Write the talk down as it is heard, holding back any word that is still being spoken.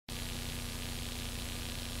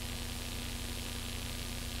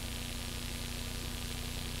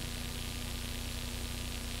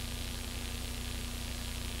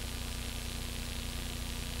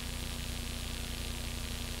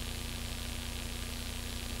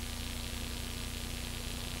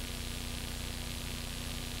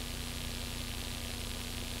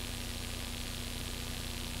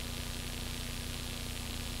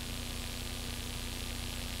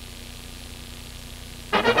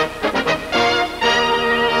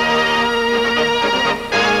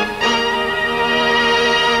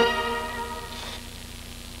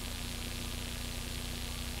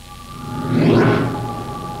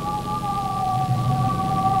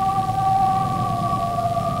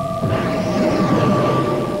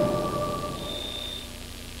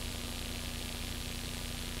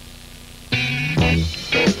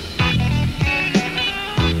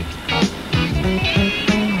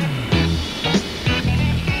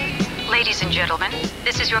Ladies and gentlemen,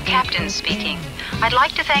 this is your captain speaking. I'd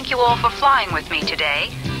like to thank you all for flying with me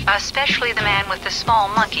today, especially the man with the small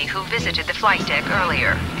monkey who visited the flight deck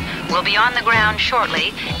earlier. We'll be on the ground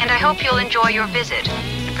shortly, and I hope you'll enjoy your visit.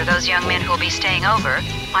 And for those young men who'll be staying over,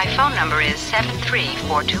 my phone number is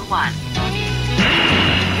 73421.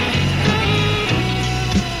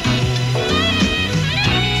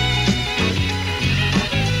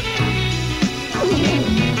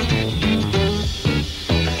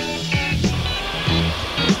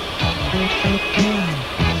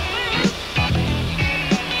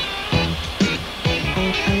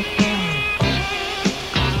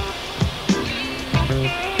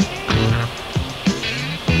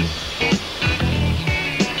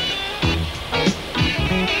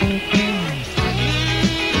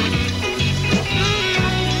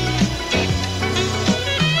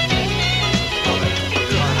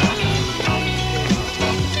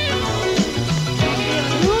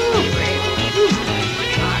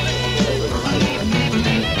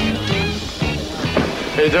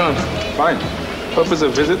 How you doing? Fine. Purpose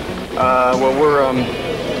of visit? Well,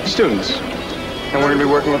 we're students, and we're gonna be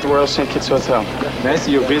working with the Royal St. Kitts Hotel. May I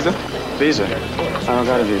see your visa? Visa? I don't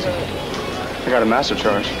got a visa. I got a master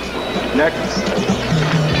charge. Next.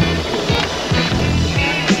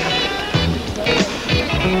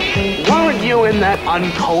 Weren't you in that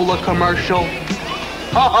Uncola commercial?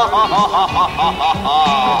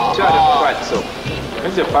 Shut up, fatso.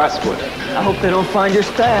 Where's your passport? I hope they don't find your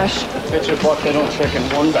stash. Bet your butt they don't check in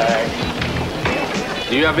one bag.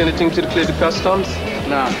 Do you have anything to clear the customs?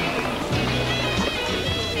 No.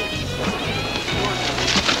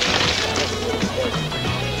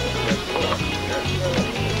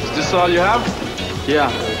 Is this all you have? Yeah.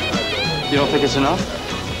 You don't think it's enough?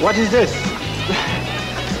 What is this?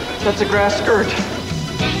 That's a grass skirt.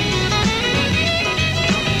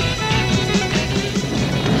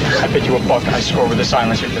 I bet you $1 I score with the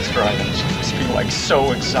silencer that's driving. It must be like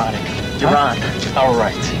so exotic. You're on. All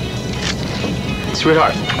right.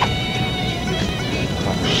 Sweetheart.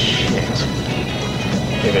 Oh, shit.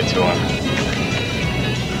 Give it to him.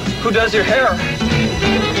 Who does your hair?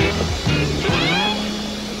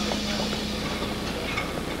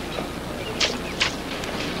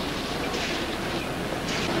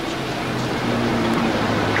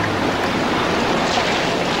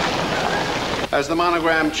 Has the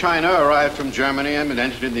monogram China arrived from Germany and been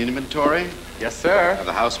entered in the inventory? Yes, sir. Have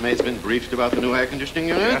the housemaids been briefed about the new air conditioning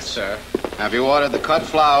units? Yes, sir. Have you ordered the cut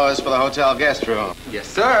flowers for the hotel guest room? Yes,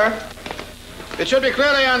 sir. It should be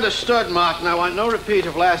clearly understood, Martin, I want no repeat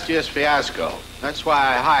of last year's fiasco. That's why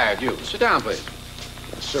I hired you. Sit down, please.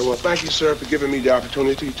 Sir, well, thank you, sir, for giving me the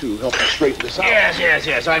opportunity to help us straighten this out.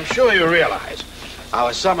 Yes. I'm sure you realize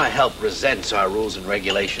our summer help resents our rules and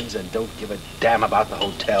regulations and don't give a damn about the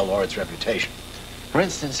hotel or its reputation. For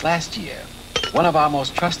instance, last year, one of our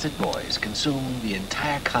most trusted boys consumed the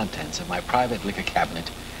entire contents of my private liquor cabinet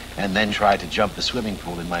and then tried to jump the swimming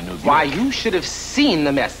pool in my new Buick. Why, you should have seen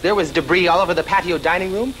the mess. There was debris all over the patio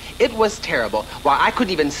dining room. It was terrible. Why, I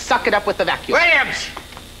couldn't even suck it up with the vacuum. Williams!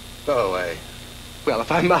 Go away. Well,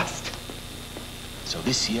 if I must. So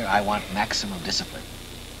this year, I want maximum discipline.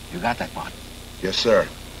 You got that, Martin? Yes, sir.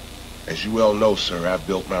 As you well know, sir, I've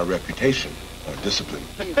built my reputation on discipline.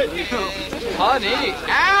 Honey.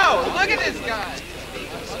 Ow! Look at this guy.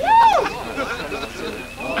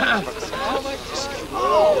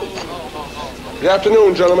 Good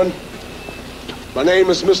afternoon, gentlemen. My name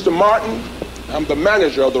is Mr. Martin. I'm the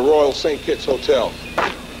manager of the Royal St. Kitts Hotel.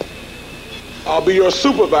 I'll be your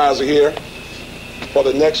supervisor here for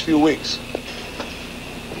the next few weeks.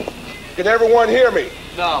 Can everyone hear me?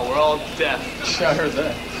 No, we're all deaf. Shut her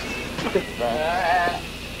there.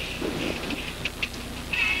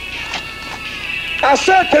 I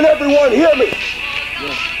said, can everyone hear me?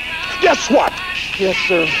 Yes. Guess what? Yes,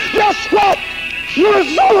 sir. Guess what? You're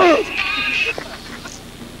sorry.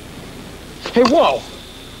 Hey, whoa.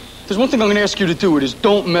 There's one thing I'm gonna ask you to do. It is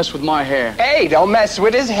don't mess with my hair. Hey, don't mess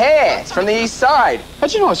with his hair. It's from the east side.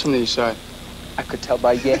 How'd you know it's from the east side? I could tell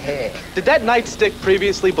by your hair. Did that nightstick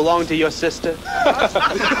previously belong to your sister?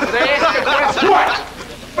 What?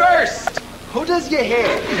 First, who does your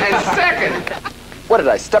hair? And second, what, did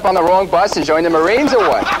I step on the wrong bus and join the Marines or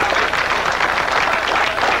what?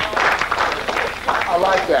 I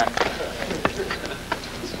like that.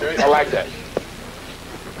 I like that.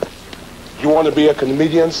 You want to be a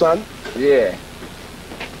comedian, son? Yeah.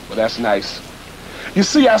 Well, that's nice. You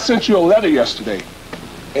see, I sent you a letter yesterday,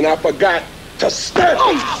 and I forgot to stamp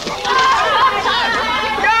it.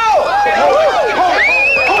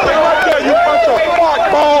 Hold it right there, you bunch of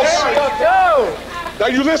fart balls. Now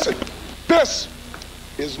you listen. This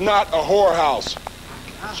is not a whorehouse.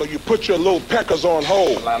 So you put your little peckers on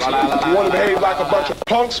hold. If you want to behave like a bunch of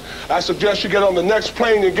punks, I suggest you get on the next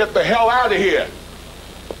plane and get the hell out of here.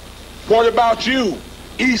 What about you,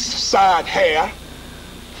 East Side hair?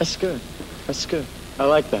 That's good. That's good. I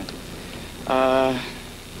like that.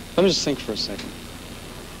 Let me just think for a second.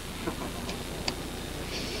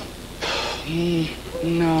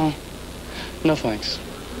 No. No thanks.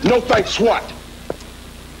 No thanks what?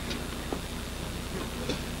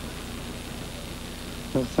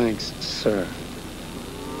 No thanks, sir.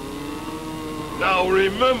 Now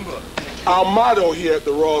remember, our motto here at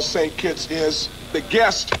the Royal St. Kitts is, the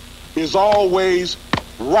guest is always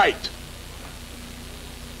right.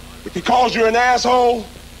 If he calls you an asshole,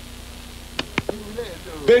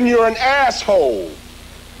 then you're an asshole.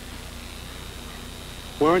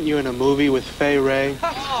 Weren't you in a movie with Fay Ray?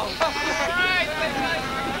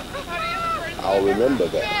 I'll remember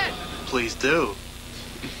that. Please do.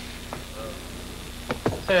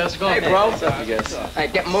 Hey, how's it going? Hey, bro. What's up, you guys? Hey,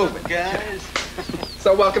 get moving. Guys.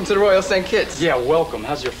 So welcome to the Royal St. Kitts. Yeah, welcome.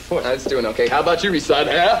 How's your foot? It's doing okay. How about you, East Side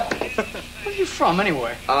hair? Where are you from,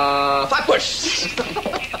 anyway? Flatbush.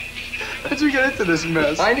 How'd you get into this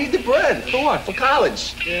mess? I need the bread. For what? For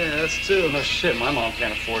college. Yeah, that's too. No shit, my mom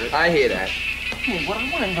can't afford it. I hear that. What I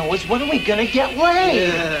want to know is, when are we going to get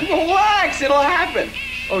laid? Yeah. Relax, it'll happen.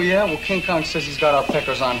 Oh, yeah? Well, King Kong says he's got our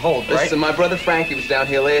peckers on hold, right? Listen, my brother Frankie was down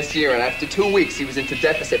here last year, and after 2 weeks, he was into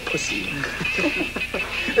deficit pussy.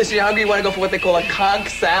 Listen, you hungry? You want to go for what they call a conch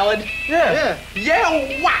salad? Yeah.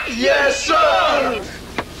 Yeah, wow. Yes, sir!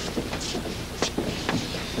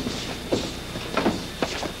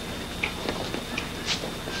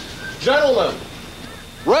 Gentlemen,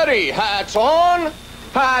 ready, hats on,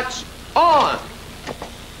 hats on.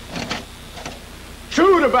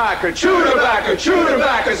 Chew tobacco, chew tobacco, chew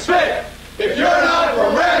tobacco, spit. If you're not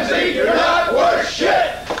from Ramsey, you're not worth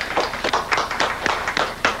shit.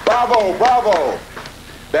 Bravo, bravo.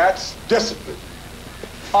 That's discipline.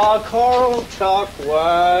 Carl, Chuck,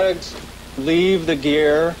 Wags, leave the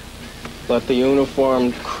gear. Let the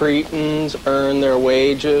uniformed cretins earn their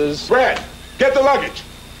wages. Brad, get the luggage.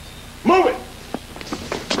 Move it.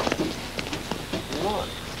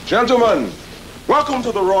 Gentlemen, welcome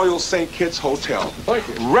to the Royal St. Kitts Hotel. Thank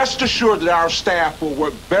you. Rest assured that our staff will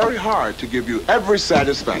work very hard to give you every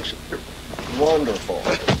satisfaction. Wonderful.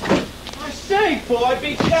 I say, boy,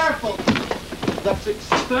 be careful. That's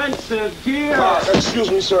expensive gear. Excuse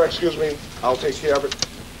me, sir, excuse me. I'll take care of it.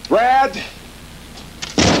 Brad,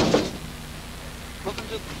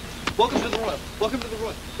 Welcome to the Royal. Welcome to the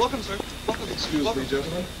Royal. Welcome, sir. Welcome. excuse me,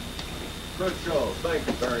 gentlemen. Good show. Thank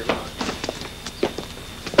you very much.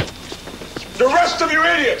 The rest of you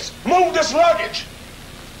idiots, move this luggage.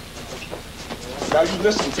 Now you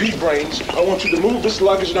listen, pea-brains. I want you to move this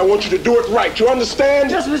luggage, and I want you to do it right. You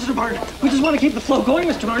understand? Yes, Mr. Martin. We just want to keep the flow going,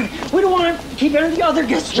 Mr. Martin. We don't want to keep any of the other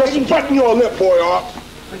guests waiting. Just button your lip, boy, off.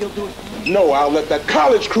 You'll do it. No, I'll let that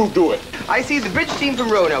college crew do it. I see the bridge team from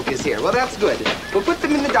Roanoke is here. Well, that's good. We'll put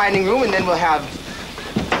them in the dining room, and then we'll have...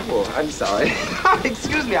 Oh, I'm sorry.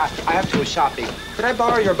 Excuse me, I have to go shopping. Could I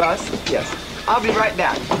borrow your bus? Yes. I'll be right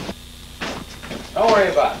back. Don't worry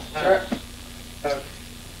about it.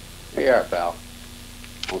 Here, pal.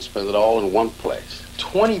 Don't spend it all in one place.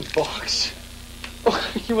 $20?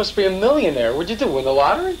 Oh, you must be a millionaire. What'd you do, win the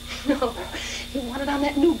lottery? No. He won it on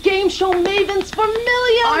that new game show, Mavens for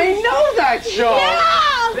Millions. I know that show.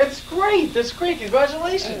 Yeah! That's great. That's great.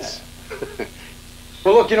 Congratulations.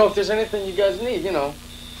 Well, look, if there's anything you guys need,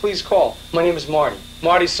 please call. My name is Marty.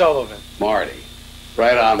 Marty Sullivan. Marty.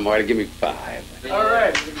 Right on, Marty. Give me 5. All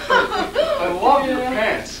right. I love your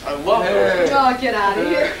pants. I love them. Oh, get out of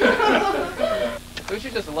here. Don't you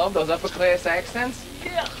just love those upper-class accents?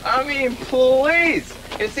 Yeah. I mean, please.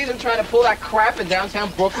 You see them trying to pull that crap in downtown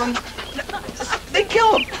Brooklyn? They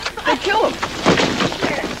kill him. They kill him.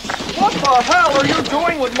 What the hell are you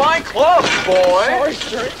doing with my clubs, boy? Sorry,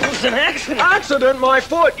 sir. It was an accident. Accident, my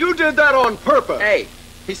foot. You did that on purpose. Hey,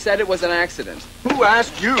 he said it was an accident. Who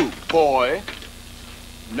asked you, boy?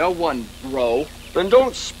 No one, bro. Then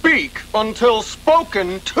don't speak until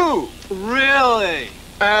spoken to. Really?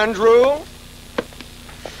 Andrew?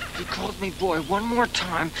 If he calls me boy one more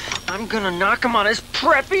time, I'm gonna knock him on his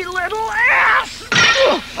preppy little ass!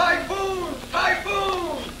 Typhoon!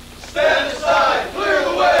 Typhoon! Stand aside! Clear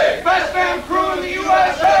the way! Best damn crew in the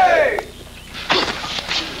USA!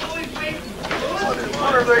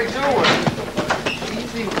 What are they doing?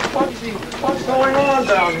 What's going on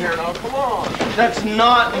down here now? Come on. That's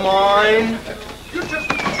not mine.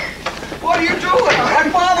 What are you doing? My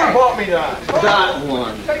father bought me that. That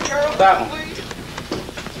one. Take care of That one. please.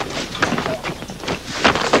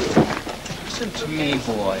 Listen to me,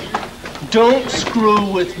 boy. Don't screw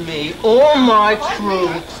with me or my crew,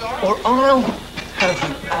 or I'll have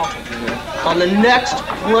you out of here on the next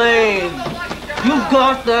plane. You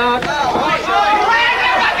got that?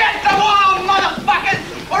 Ram against the wall, motherfuckers,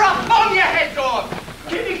 or I'll phone your heads off.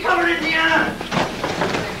 Keep me covered, Indiana.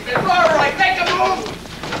 All right, make a move.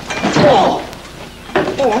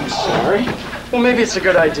 Oh, I'm sorry. Well, maybe it's a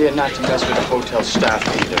good idea not to mess with the hotel staff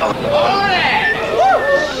either.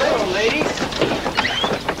 Hello, ladies.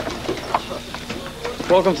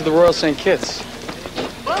 Welcome to the Royal St. Kitts.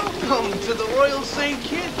 Welcome to the Royal St.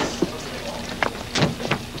 Kitts.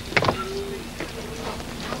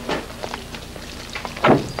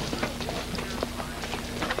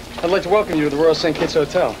 I'd like to welcome you to the Royal St. Kitts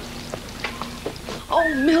Hotel.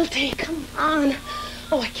 Oh, Milty, come on.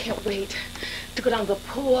 Oh, I can't wait to go down to the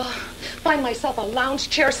pool, find myself a lounge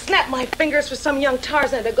chair, snap my fingers for some young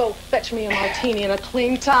Tarzan to go fetch me a martini and a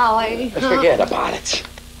clean towel, eh? Forget about it.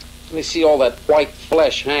 When they see all that white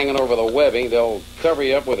flesh hanging over the webbing, they'll cover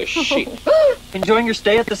you up with a sheet. Enjoying your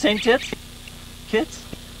stay at the St. Kitts? Kitts?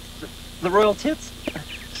 The Royal Tits?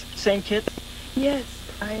 St. Kitts? Yes,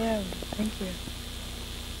 I am. Thank you.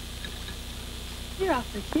 You're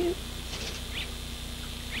awfully cute.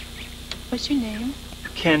 What's your name?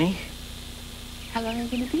 Kenny, How long are you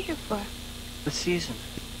going to be here for? the season.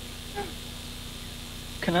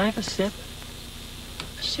 Can I have a sip?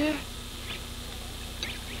 Sure.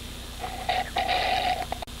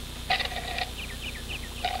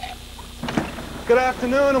 Good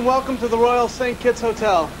afternoon and welcome to the Royal St. Kitts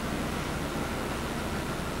Hotel.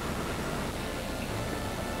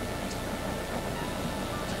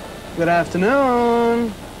 Good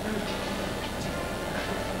afternoon.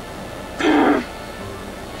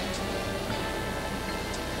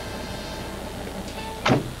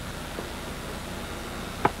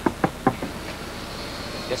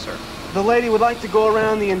 Yes, sir. The lady would like to go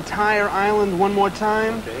around the entire island one more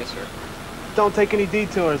time. Okay, yes, sir. Don't take any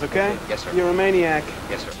detours, okay? Yes, sir. You're a maniac.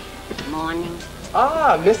 Yes, sir. Morning.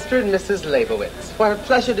 Ah, Mr. and Mrs. Leibowitz. What a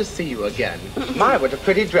pleasure to see you again. My, what a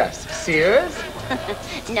pretty dress. Sears?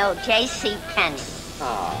 No, J.C. Penney.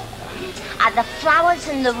 Ah. Are the flowers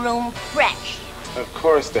in the room fresh? Of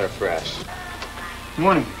course they're fresh. Good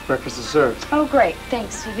morning. Breakfast is served. Oh, great.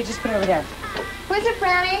 Thanks. You could just put it over there. Who is it,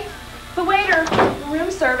 Franny? The waiter.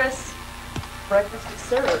 Room service. Breakfast is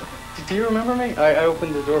served. Do you remember me? I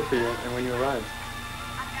opened the door for you and when you arrived.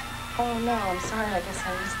 Oh, no. I'm sorry. I guess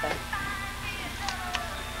I missed that.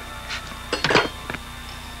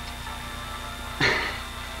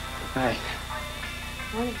 Hi.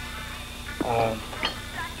 Morning.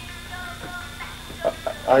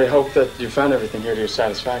 I hope that you found everything here to your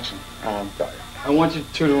satisfaction. I want you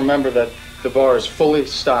two to remember that the bar is fully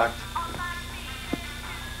stocked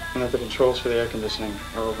and that the controls for the air conditioning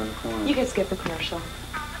are over in the corner. You can skip the commercial.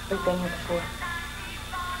 We've been here before.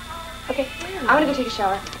 Okay. I'm going to go take a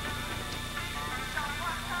shower.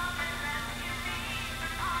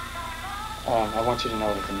 I want you to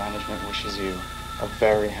know that the management wishes you a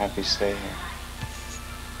very happy stay here.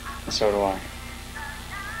 And so do I.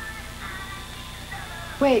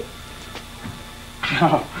 Wait.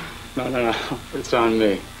 No. It's on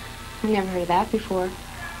me. I've never heard that before.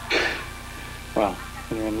 Well,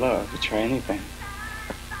 when you're in love, you try anything.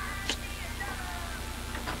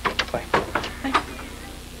 Bye. Bye.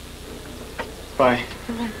 Bye.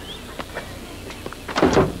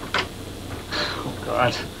 Oh,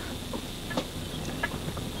 God.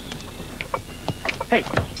 Hey,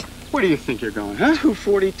 where do you think you're going, huh?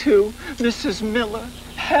 242, Mrs. Miller,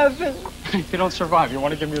 heaven. If you don't survive, you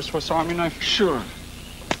want to give me your Swiss Army knife? Sure.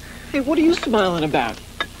 Hey, what are you smiling about?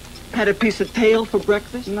 Had a piece of tail for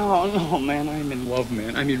breakfast? No, man, I'm in love,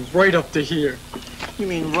 man. I mean, right up to here. You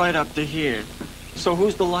mean right up to here? So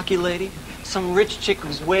who's the lucky lady? Some rich chick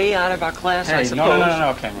who's way out of our class, I Hey, suppose?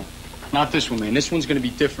 no, Cameron. Not this one, man. This one's gonna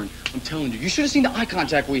be different. I'm telling you. You should have seen the eye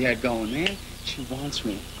contact we had going, man. She wants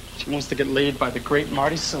me. She wants to get laid by the great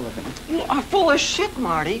Marty Sullivan. You are full of shit,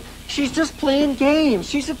 Marty. She's just playing games.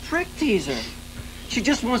 She's a prick teaser. She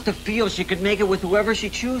just wants to feel she could make it with whoever she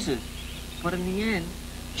chooses. But in the end,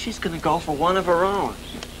 she's gonna go for one of her own.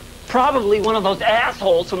 Probably one of those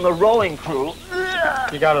assholes from the rowing crew.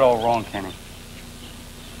 You got it all wrong, Kenny.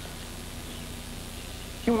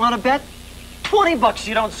 You want to bet? $20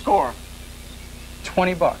 you don't score.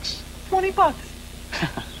 $20. $20.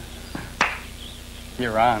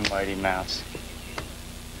 You're on, Mighty Mouse.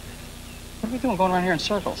 What are we doing going around here in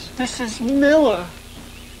circles? This is Miller.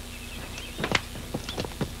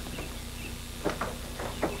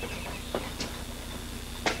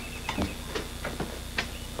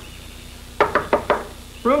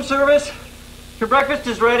 Room service. Your breakfast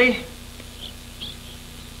is ready.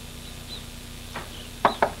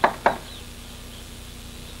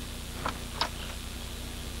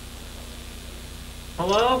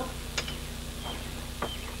 Hello?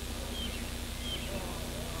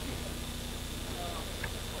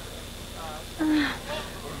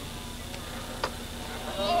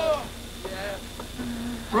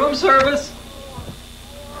 Room service?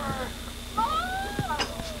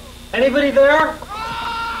 Anybody there?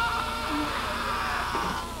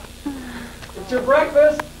 It's your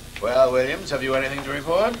breakfast. Well, Williams, have you anything to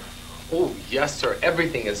report? Oh, yes, sir.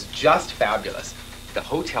 Everything is just fabulous. The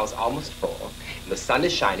hotel's almost full, and the sun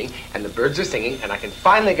is shining, and the birds are singing, and I can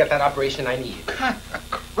finally get that operation I need.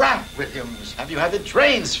 Crap, Williams. Have you had the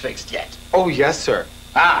trains fixed yet? Oh, yes, sir.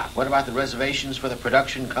 Ah, what about the reservations for the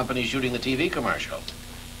production company shooting the TV commercial?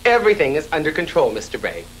 Everything is under control, Mr.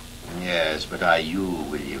 Bray. Yes, but are you,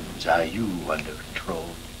 Williams, are you under control?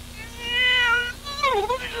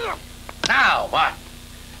 Now, what?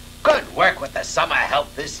 Good work with the summer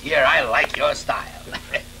help this year. I like your style.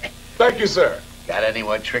 Thank you, sir. Got any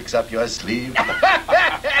more tricks up your sleeve?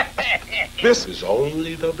 This is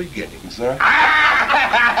only the beginning, sir.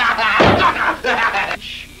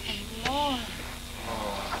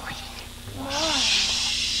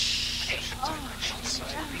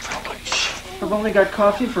 I've only got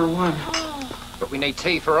coffee for one. But we need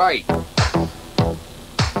tea for 8.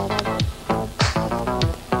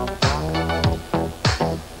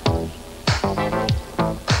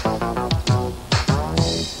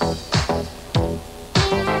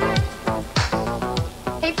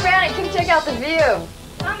 Hey, Franny, come check out the view.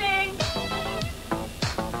 Coming.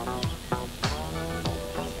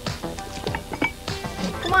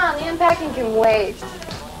 Come on, the unpacking can wait.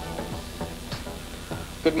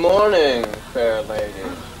 Good morning, fair lady.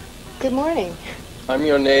 Good morning. I'm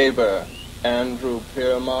your neighbor, Andrew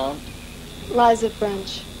Piermont. Liza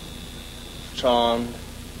French. Charmed.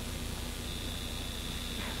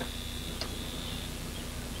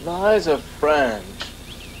 Liza French.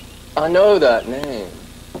 I know that name.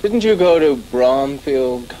 Didn't you go to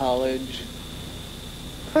Bromfield College?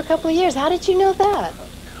 For a couple of years. How did you know that?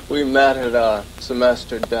 We met at a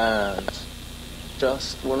semester dance.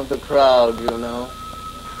 Just one of the crowd, you know.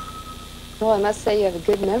 Well, I must say you have a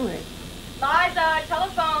good memory. Liza,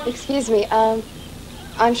 telephone. Excuse me, I'm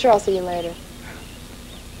sure I'll see you later.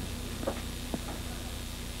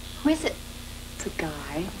 Who is it? It's a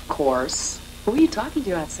guy, of course. Who are you talking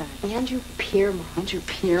to outside? Andrew Piermont. Andrew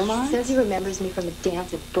Piermont? He says he remembers me from a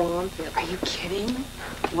dance at Bromfield. Are you kidding?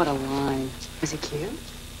 What a line. Is he cute?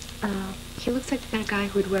 He looks like the kind of guy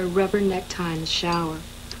who would wear a rubber necktie in the shower.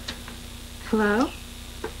 Hello?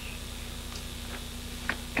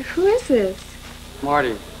 Who is this?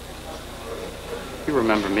 Marty. You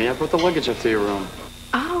remember me. I brought the luggage up to your room.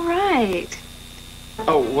 All right.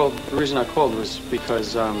 Oh, well, the reason I called was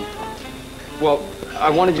because, well, I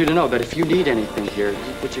wanted you to know that if you need anything here,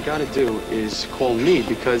 what you gotta do is call me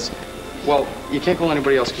because, well, you can't call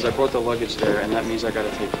anybody else because I brought the luggage there, and that means I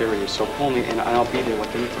gotta take care of you. So call me, and I'll be there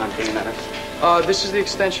like anytime, doesn't matter. This is the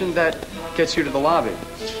extension that gets you to the lobby.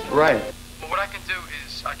 Right. Well, what I can do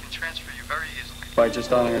is I can transfer you very easily by just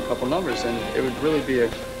dialing a couple numbers, and it would really be a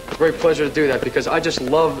great pleasure to do that because I just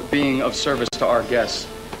love being of service to our guests.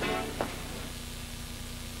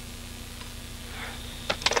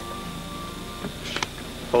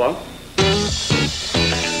 Hello?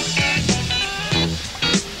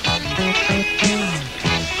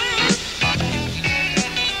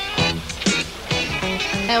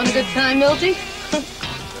 Having a good time, Milty?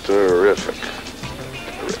 Terrific.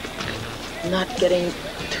 Not getting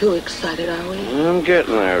too excited, are we? I'm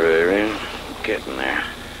getting there, baby. Getting there.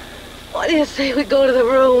 What do you say we go to the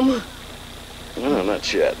room? No,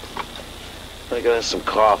 not yet. I gotta have some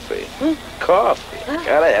coffee. Coffee.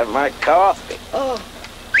 Gotta have my coffee. Oh.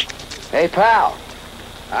 Hey, pal.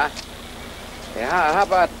 Huh? Yeah, how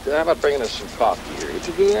about bringing us some coffee here? Would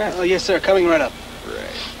you do that? Oh, yes, sir. Coming right up.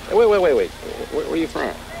 Right. Hey, wait. Where are you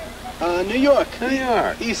from? New York. New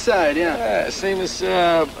York. East side, yeah. Yeah, same as,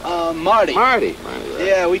 Marty. Marty, right.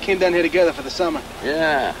 Yeah, we came down here together for the summer.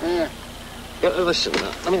 Yeah. Yeah. Listen,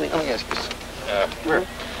 let me ask you something.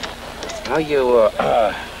 How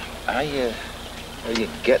you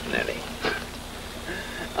getting any?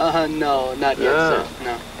 No, not yet, sir.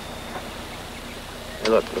 No. Hey,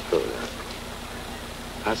 look over there.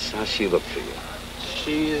 How's she look to you?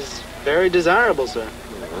 She is very desirable, sir.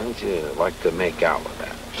 Wouldn't you like to make out with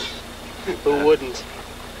her? Who wouldn't?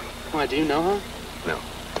 Why, do you know her? No.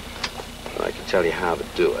 Well, I can tell you how to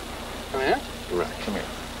do it. Oh, yeah? Right, come here.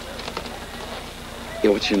 Yeah,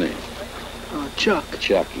 what's your name? Chuck.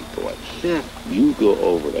 Chucky boy. Yeah. You go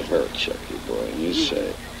over to her, Chucky boy, and you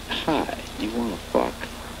say, "Hi, you want to fuck?"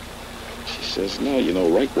 She says, "No, you know,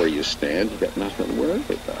 right where you stand, you got nothing to worry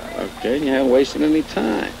about, okay? And you haven't wasted any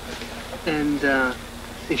time." And,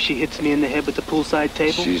 if she hits me in the head with the poolside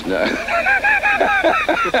table? She's not.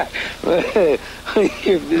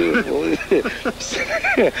 You're beautiful.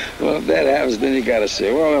 Well, if that happens, then you gotta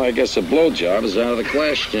say, well, I guess a blowjob is out of the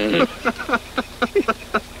question.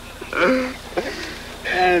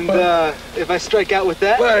 And if I strike out with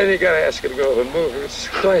that? Well, then you gotta ask her to go to the movies.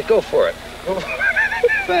 Go ahead, go for it. Go for it.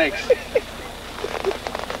 Thanks.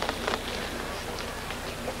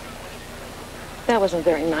 That wasn't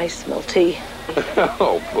very nice, Milty.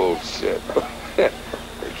 Oh, bullshit. The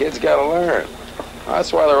kids gotta learn.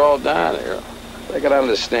 That's why they're all down here. They gotta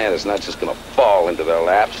understand it's not just gonna fall into their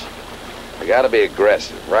laps. They gotta be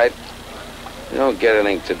aggressive, right? You don't get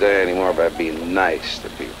anything today anymore by being nice to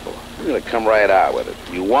people. You're gonna come right out with it.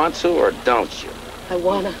 You want to or don't you? I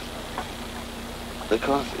wanna. The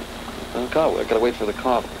coffee. The coffee. I gotta wait for the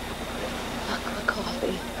coffee. The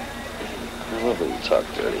coffee. I love when you talk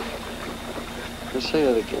dirty. Let's say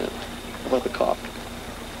that again. How about the coffee?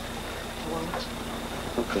 I won't.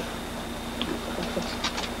 Okay.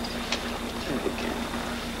 Say it again.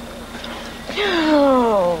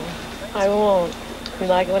 No, I won't. You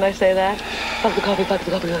like it when I say that? Fuck the coffee, fuck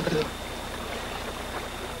the coffee, fuck the coffee.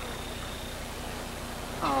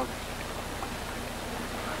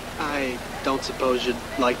 I don't suppose you'd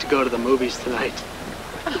like to go to the movies tonight.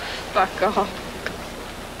 Fuck off.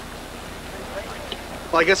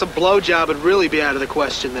 Well, I guess a blowjob would really be out of the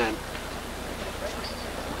question then.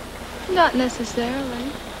 Not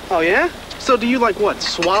necessarily. Oh, yeah? So do you like what,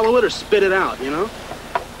 swallow it or spit it out, you know?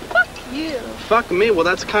 Fuck you. Fuck me, well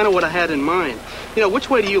that's kind of what I had in mind. You know, which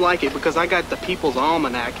way do you like it? Because I got the People's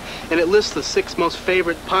Almanac, and it lists the 6 most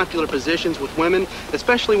favorite popular positions with women,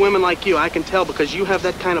 especially women like you. I can tell because you have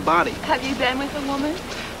that kind of body. Have you been with a woman?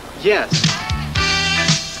 Yes.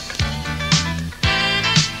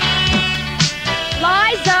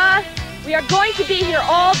 Liza, we are going to be here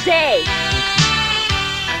all day.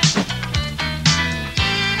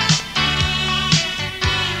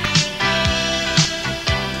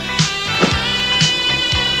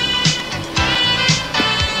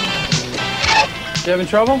 You having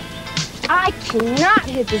trouble? I cannot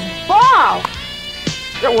hit this ball.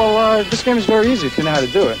 Yeah, well, this game is very easy if you know how to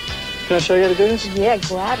do it. Can I show you how to do this? Yeah,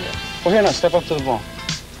 gladly. Well, here now, step up to the ball.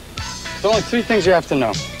 There's only 3 things you have to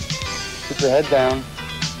know. Keep your head down.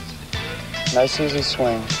 Nice, easy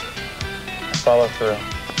swing. Follow through.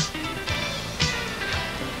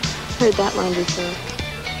 Heard that line before.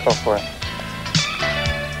 Go for it.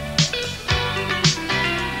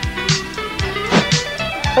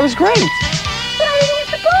 That was great. But I didn't hit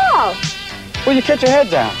the ball. Well, you kept your head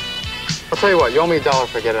down. I'll tell you what, you owe me $1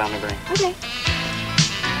 if I get it on the green. Okay.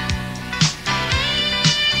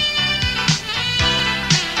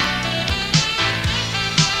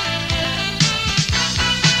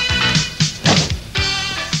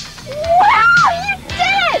 Wow, you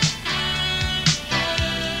did it!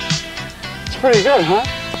 It's pretty good, huh?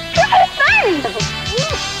 Good, thanks!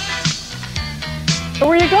 So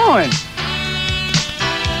where are you going?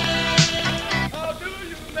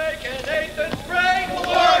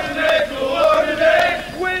 Coordinate,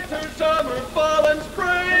 winter, summer, fall, and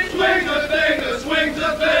spring. Swing's a thing, the swing's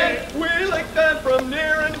a thing. We lick them from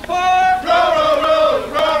near and far. Row, row, row,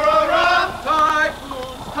 row, row, row.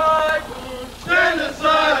 Typhoons, typhoons, stand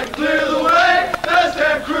aside and clear the way. Best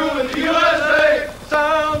damn crew in the USA.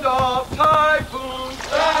 Sound off, typhoons.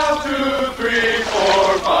 Down, 2, 3,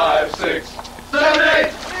 4, 5, 6, 7,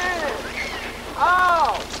 8.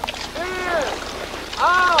 Out! In!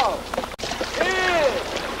 Out! In!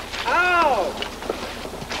 Out!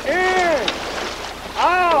 In!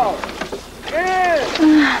 Out! In!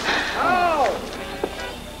 Out!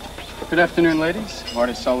 Good afternoon, ladies.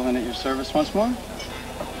 Marty Sullivan at your service once more.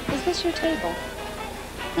 Is this your table?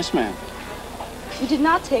 Yes, ma'am. You did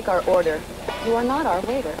not take our order. You are not our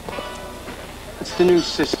waiter. It's the new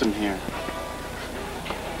system here.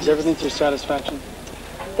 Is everything to your satisfaction?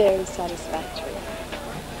 Very satisfactory.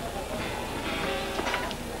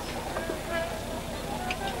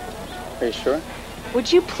 Are you sure?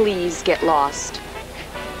 Would you please get lost?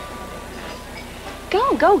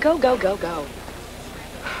 Go, go, go, go, go, go.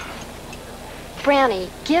 Franny,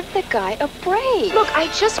 give the guy a break. Look, I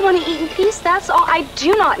just want to eat in peace, that's all. I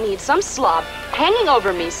do not need some slob hanging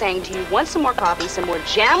over me saying, do you want some more coffee, some more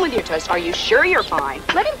jam with your toast? Are you sure you're fine?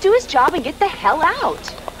 Let him do his job and get the hell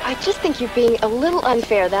out. I just think you're being a little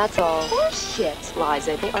unfair, that's all. Bullshit,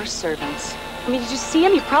 Liza. They are servants. I mean, did you see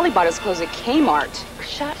him? He probably bought his clothes at Kmart.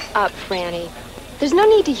 Shut up, Franny. There's no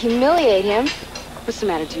need to humiliate him. What's the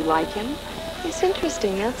matter? Do you like him? He's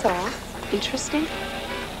interesting, that's all. Interesting?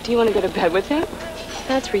 Do you want to go to bed with him?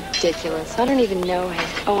 That's ridiculous. I don't even know him.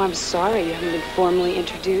 Oh, I'm sorry. You haven't been formally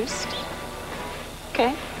introduced?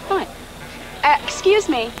 Okay, fine. Excuse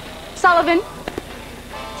me, Sullivan.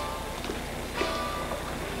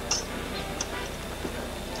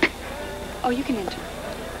 Oh, you can enter.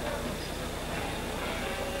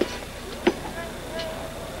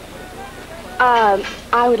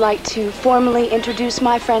 I would like to formally introduce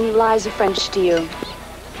my friend Liza French to you.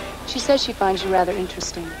 She says she finds you rather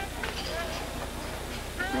interesting.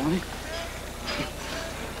 Really?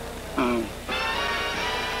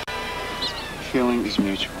 Feeling is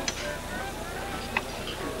mutual.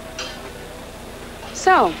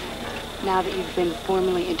 So, now that you've been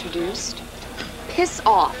formally introduced, piss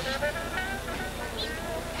off.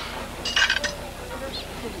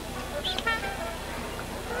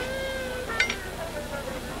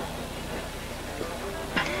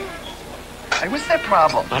 Hey, what's their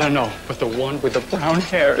problem? I don't know, but the one with the brown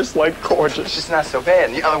hair is like gorgeous. She's not so bad,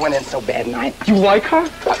 and the other one ain't so bad, and You like her?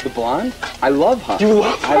 The blonde? I love her. You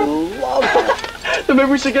love her? I love her. Then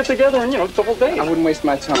maybe we should get together and, double date. I wouldn't waste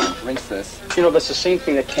my time. Rinse this. That's the same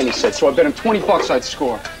thing that Kenny said, so I bet him $20 I'd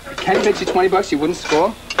score. Kenny bet you $20 you wouldn't score?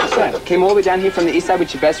 What's that? Came all the way down here from the east side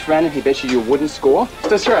with your best friend, and he bet you wouldn't score?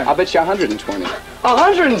 That's right. I'll bet you 120.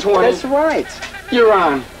 120? That's right. You're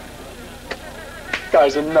on.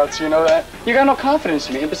 Guys are nuts, you know that? You got no confidence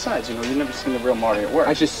in me, and besides, you've never seen the real Marty at work.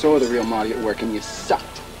 I just saw the real Marty at work, and you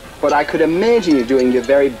sucked. But I could imagine you doing your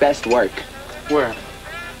very best work. Where?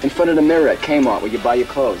 In front of the mirror at Kmart, where you buy your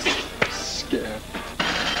clothes. Scared.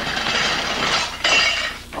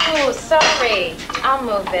 Oh, sorry. I'll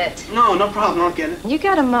move it. No problem. I'll get it. You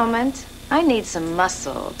got a moment? I need some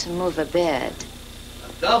muscle to move a bed.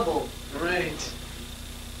 A double. Great.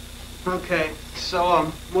 Okay,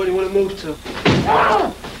 so, where do you want to move to?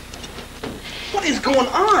 What is going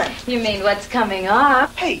on? You mean what's coming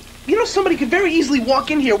off? Hey, somebody could very easily walk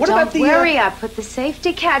in here. What about the... Don't worry, I put the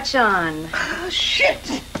safety catch on.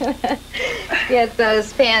 Shit! Get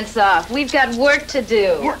those pants off. We've got work to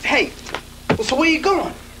do. Work? Hey, so where you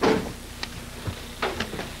going?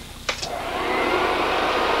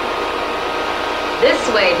 This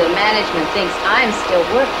way, the management thinks I'm still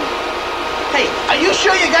working. Hey, are you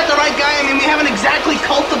sure you got the right guy? I mean, we haven't exactly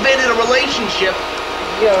cultivated a relationship.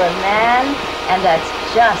 You're a man, and that's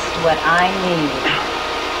just what I need.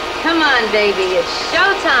 Come on, baby, it's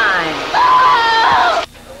showtime.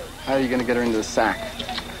 How are you gonna get her into the sack?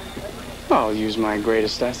 Well, I'll use my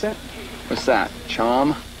greatest asset. What's that?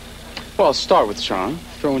 Charm? Well, I'll start with charm,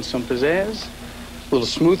 throw in some pizzazz, a little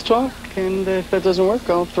smooth talk, and if that doesn't work,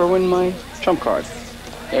 I'll throw in my trump card.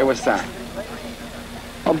 Hey, what's that?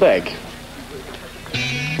 I'll beg.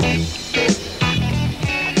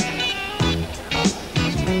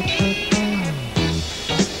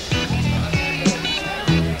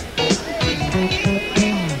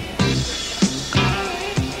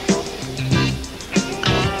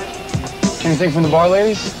 Anything from the bar,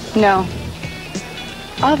 ladies? No.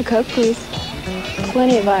 I'll have a Coke, please.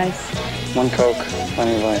 Plenty of ice. One Coke,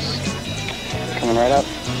 plenty of ice. Coming right up.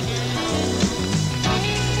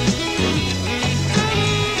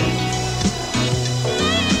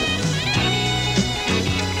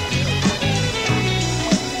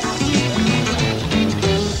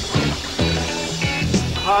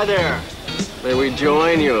 Hi there. May we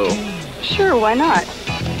join you? Sure, why not?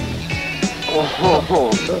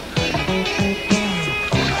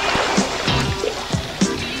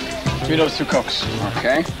 Give me those 2 Cokes.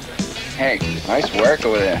 Okay. Hey, nice work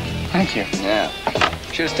over there. Thank you. Yeah.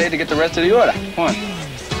 Should have stayed to get the rest of the order. What?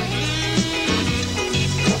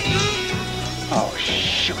 Oh,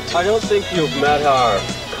 shoot. I don't think you've met our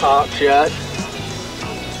cops yet.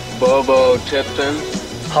 Bobo Tipton.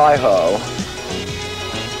 Hi-ho.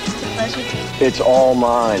 Pleasure. It's all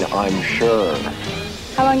mine, I'm sure.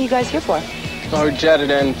 How long are you guys here for? Well, we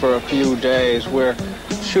jetted in for a few days. We're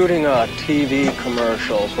shooting a TV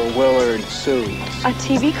commercial for Willard Suits. A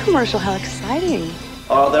TV commercial? How exciting.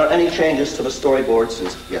 Are there any changes to the storyboard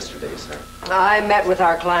since yesterday, sir? I met with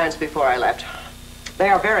our clients before I left. They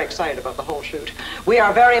are very excited about the whole shoot. We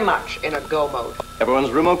are very much in a go mode.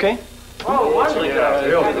 Everyone's room okay? Oh, wonderful.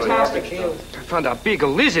 Fantastic. I found a big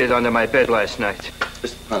lizard under my bed last night.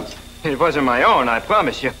 Mr. Hunt. It wasn't my own, I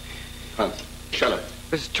promise you. Hunt, shut up.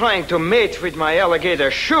 It was trying to mate with my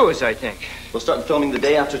alligator shoes, I think. We'll start filming the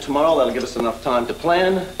day after tomorrow. That'll give us enough time to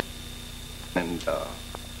plan and,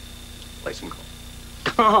 play some golf.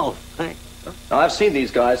 Oh, thanks. Now, I've seen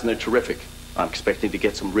these guys, and they're terrific. I'm expecting to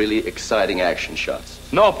get some really exciting action shots.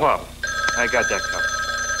 No problem. I got that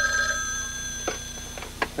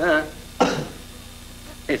covered.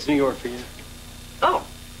 It's New York for you. Oh.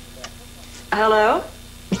 Hello?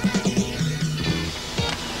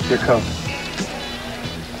 Your Coke.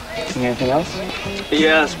 Anything else?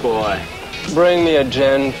 Yes, boy. Bring me a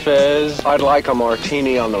gin fizz. I'd like a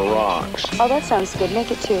martini on the rocks. Oh, that sounds good.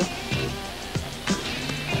 Make it 2.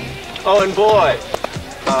 Oh, and boy,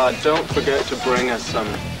 don't forget to bring us some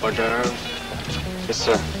hors d'oeuvres. Yes,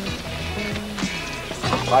 sir.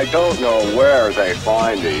 I don't know where they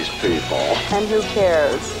find these people. And who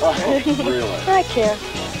cares? Oh, really? I care.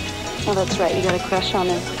 Oh, that's right. You got a crush on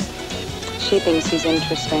him. She thinks he's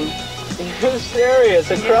interesting. You're serious?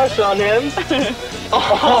 A crush on him?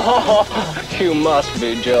 Oh, you must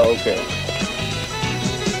be joking.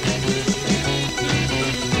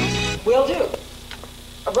 Will do.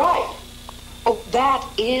 Right. Oh, that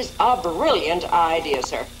is a brilliant idea,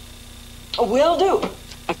 sir. Will do.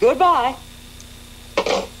 Goodbye.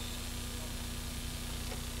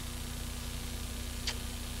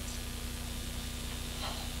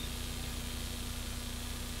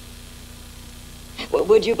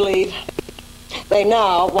 Would you believe they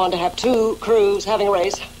now want to have 2 crews having a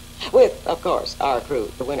race with, of course, our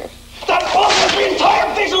crew, the winner. That alters the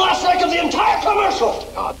entire visual aspect of the entire commercial.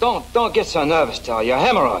 Oh, don't get so nervous, Tal. Your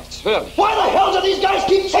hemorrhoids, really. Why the hell do these guys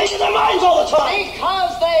keep changing their minds all the time?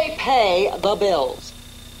 Because they pay the bills.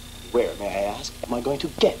 Where, may I ask, am I going to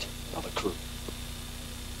get another crew?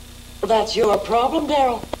 That's your problem,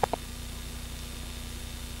 Daryl.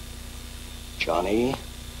 Johnny?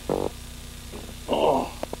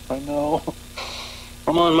 Oh, I know.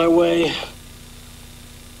 I'm on my way.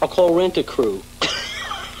 I'll call Rent-A-Crew.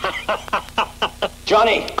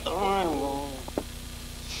 Johnny! I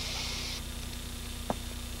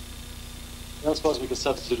don't suppose we could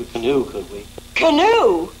substitute a canoe, could we?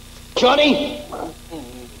 Canoe? Johnny!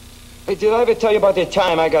 Hey, did I ever tell you about the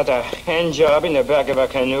time I got a hand job in the back of a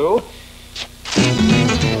canoe?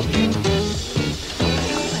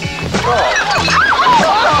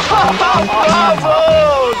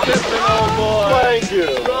 Bravo! Different old boy. Thank you.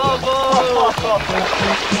 Bravo!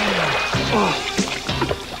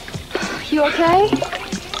 You okay?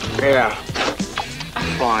 Yeah.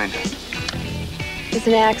 Fine. It's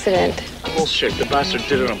an accident. Bullshit. The bastard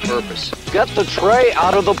did it on purpose. Get the tray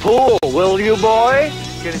out of the pool, will you, boy?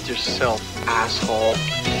 Get it yourself, asshole.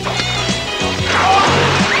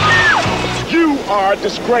 You are a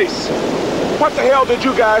disgrace. What the hell did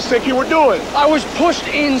you guys think you were doing? I was pushed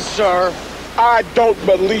in, sir. I don't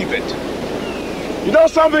believe it. You know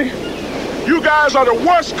something? You guys are the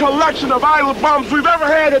worst collection of idle bums we've ever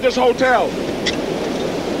had at this hotel.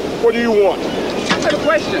 What do you want? I got a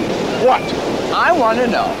question. What? I want to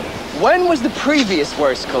know, when was the previous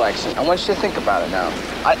worst collection? I want you to think about it now.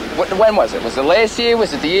 When was it? Was it last year?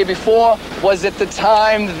 Was it the year before? Was it the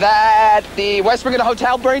time that the West Brigham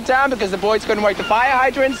Hotel burnt down because the boys couldn't work the fire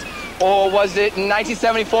hydrants? Or was it in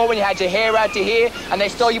 1974 when you had your hair out to here and they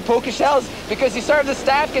stole your poker shells because you served the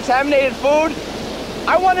staff contaminated food?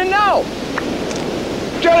 I want to know.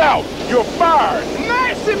 Get out! You're fired!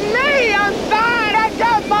 Mercy me! I'm fired! I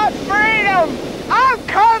got my freedom! I'm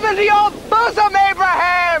coming to your bosom,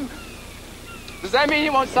 Abraham! Does that mean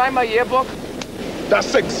you won't sign my yearbook?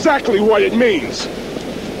 That's exactly what it means.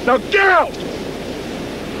 Now get out!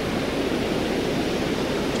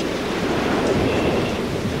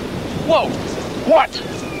 Whoa! What?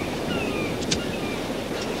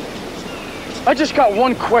 I just got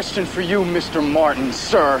one question for you, Mr. Martin,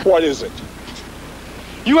 sir. What is it?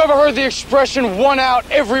 You ever heard the expression, one out,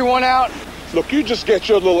 everyone out? Look, you just get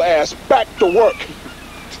your little ass back to work.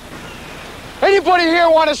 Anybody here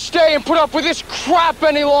want to stay and put up with this crap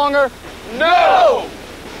any longer? No!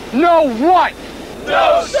 No what?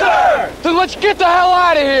 No, sir! Then let's get the hell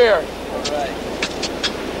out of here! All right.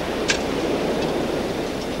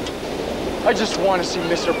 I just want to see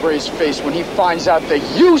Mr. Bray's face when he finds out that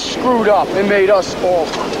you screwed up and made us all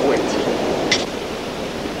quit.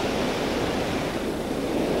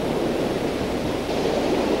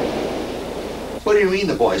 What do you mean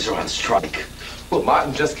the boys are on strike? Well,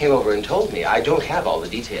 Martin just came over and told me. I don't have all the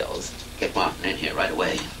details. Get Martin in here right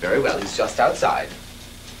away. Very well, he's just outside.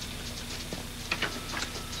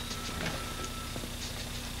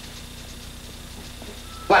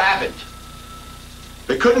 What happened?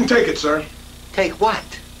 They couldn't take it, sir. Take what?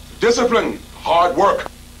 Discipline, hard work.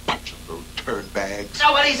 Bunch of little turd bags.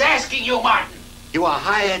 Nobody's asking you, Martin. You are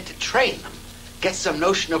hired to train them. Get some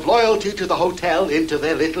notion of loyalty to the hotel into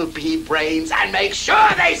their little pea brains and make sure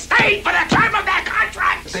they stay for the term of their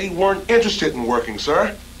contract. They weren't interested in working,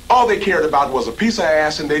 sir. All they cared about was a piece of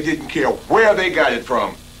ass, and they didn't care where they got it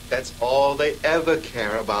from. That's all they ever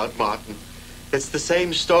care about, Martin. It's the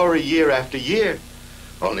same story year after year.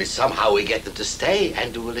 Only somehow we get them to stay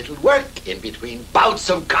and do a little work in between bouts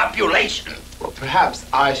of copulation. Well, perhaps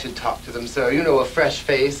I should talk to them, sir. You know, a fresh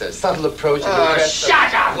face, a subtle approach.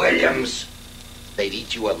 Shut up, Williams! They'd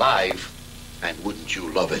eat you alive. And wouldn't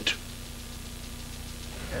you love it?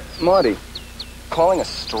 Marty, calling a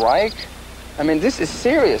strike? I mean, this is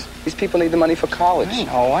serious. These people need the money for college. I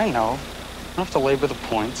know. I don't have to labor the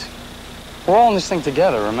point. We're all in this thing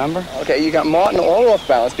together, remember? Okay, you got Martin all off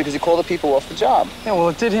balance because he called the people off the job. Yeah, well,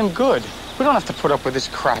 it did him good. We don't have to put up with this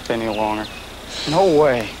crap any longer. No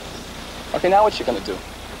way. Okay, now what you gonna do?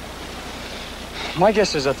 My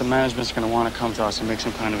guess is that the management's gonna want to come to us and make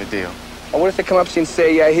some kind of a deal. Or what if they come up to you and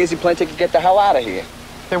say, here's your plane ticket, get the hell out of here?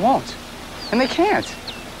 They won't. And they can't.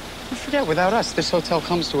 Don't forget, without us, this hotel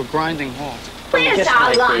comes to a grinding halt. Where's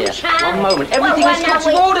our lunch, huh? One moment. Everything is got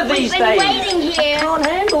to order these days. We've been waiting here. Can't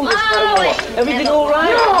handle this no more. Everything all right?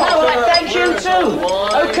 No. Well, thank you too.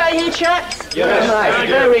 Okay, you chaps? Yes. Nice.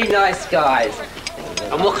 Very nice guys.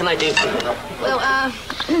 And what can I do for you? Well,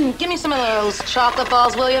 give me some of those chocolate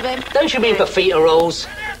balls, will you, babe? Don't you mean fafita rolls?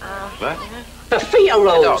 What? Fafita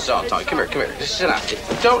rolls. No, Tony, come here. Just sit down.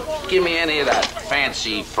 Don't give me any of that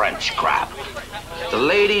fancy French crap. The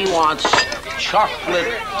lady wants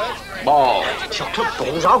chocolate balls. Chocolate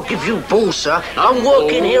balls? I'll give you booze, sir. I'm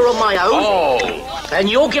working here on my own. Oh. And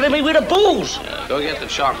you're giving me with a booze. Go get the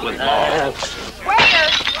chocolate balls.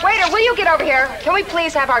 Waiter, will you get over here? Can we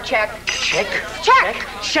please have our check? Check? Check!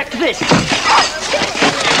 Check this.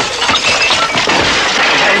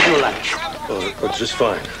 How's your lunch? Oh, just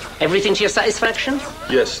fine. Everything to your satisfaction?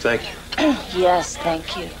 Yes, thank you. Yes,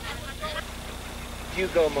 thank you. You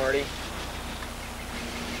go, Marty.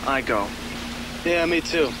 I go. Yeah, me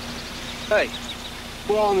too. Hey,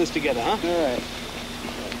 we're all in this together, huh? All right.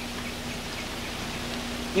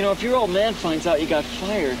 You know, if your old man finds out you got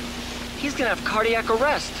fired, he's gonna have cardiac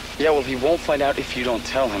arrest. Yeah, well, he won't find out if you don't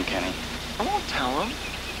tell him, Kenny. I won't tell him.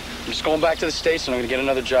 I'm just going back to the States and I'm gonna get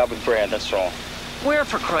another job with Brad, that's all. Where,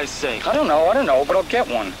 for Christ's sake? I don't know, but I'll get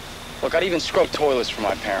one. Look, I'd even scrub toilets for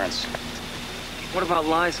my parents. What about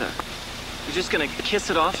Liza? You're just gonna kiss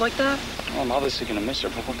it off like that? Well, I'm obviously gonna miss her,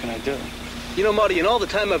 but what can I do? You know, Marty, in all the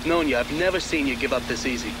time I've known you, I've never seen you give up this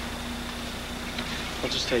easy. Well,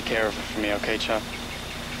 just take care of it for me, okay, Chuck?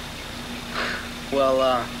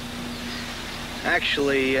 Well,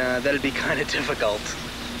 actually, that'd be kind of difficult.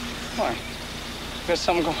 Why? You got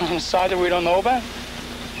something going on inside that we don't know about?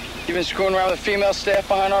 You been screwing around with the female staff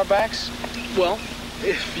behind our backs? Well,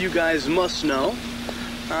 if you guys must know,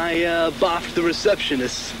 I boffed the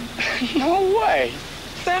receptionist. No way.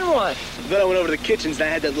 Then what? Then I went over to the kitchens and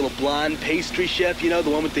I had that little blonde pastry chef, you know,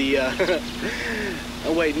 the one with the,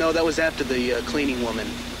 Oh, wait, no, that was after the cleaning woman.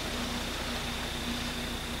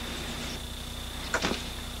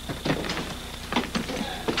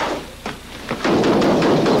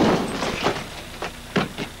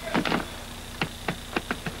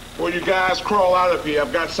 Before you guys crawl out of here,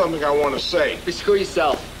 I've got something I want to say. Hey, screw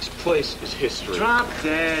yourself. This place is history. Drop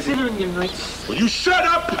dead. Sit on your nights. Will you shut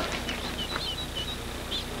up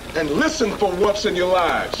and listen for once in your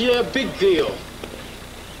lives? Yeah, big deal.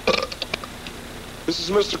 This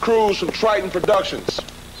is Mr. Cruz from Triton Productions.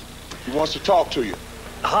 He wants to talk to you.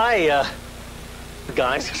 Hi,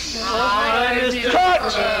 guys.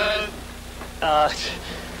 Cut!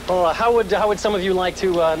 Well, how would some of you like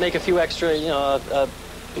to make a few extra,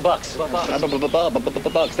 bucks?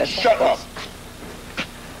 Bucks. That's Shut up.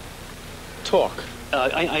 Talk.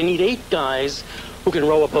 I need 8 guys who can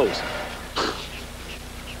row a boat.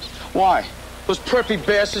 Why? Those preppy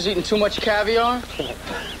bastards eating too much caviar?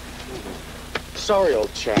 Sorry,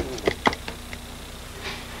 old chap.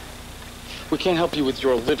 We can't help you with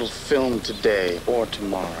your little film today or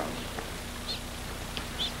tomorrow.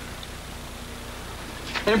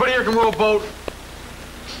 Anybody here can row a boat?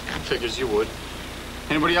 Figures you would.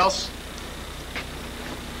 Anybody else?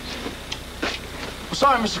 Well,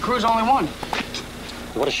 sorry, Mr. Cruz, only one.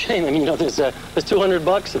 What a shame. I mean, there's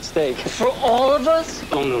 $200 at stake. For all of us?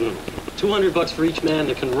 Oh, no. $200 for each man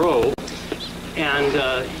that can row. And,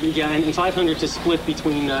 and 500 to split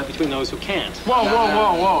between those who can't.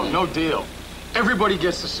 Whoa. No deal. Everybody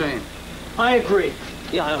gets the same. I agree.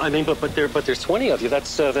 Yeah, I mean, but there's 20 of you.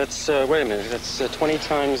 That's wait a minute. That's 20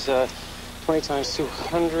 times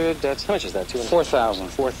 200. That's how much is that? 4,000.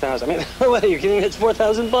 4,000. I mean, what are you kidding? It's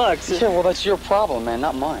 $4,000. Yeah, well, that's your problem, man,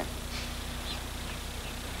 not mine.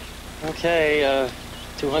 Okay,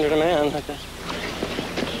 200 a man. Okay.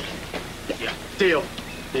 Yeah, deal.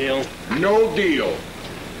 Deal. No deal.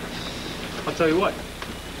 I'll tell you what.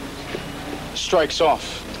 Strike's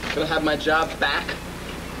off. Gonna have my job back?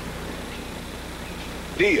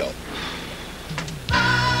 Deal.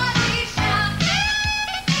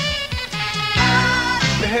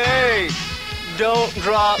 Hey, don't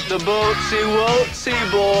drop the boatsy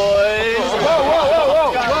boys.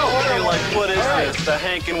 Whoa. Hey, like, what is this? The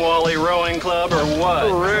Hank and Wally Rowing Club or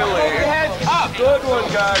what? Really? Good one,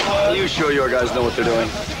 Gagler. Are you sure your guys know what they're doing?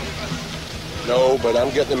 No, but I'm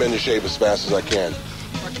getting them into shape as fast as I can.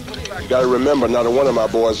 You gotta remember, not one of my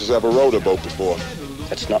boys has ever rowed a boat before.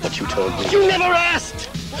 That's not what you told me. You never asked!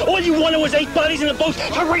 All you wanted was 8 bodies in a boat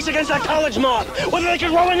to race against that college mob. Whether they could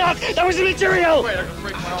row or not, that was the material.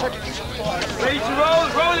 Ready to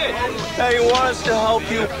roll it. They want us to help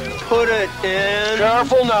you put it in.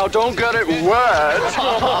 Careful now, don't get it wet.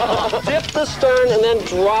 Dip the stern and then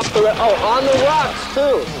drop the... on the rocks,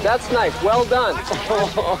 too. That's nice. Well done.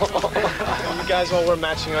 You guys all wear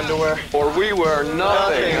matching underwear? Or we wear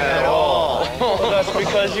nothing at all. Well, that's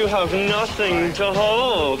because you have nothing to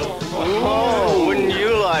hold. Ooh, wouldn't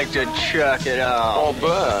you like to check it out? I'll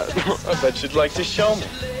bet. I bet you'd like to show me.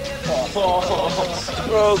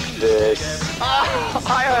 Stroke this.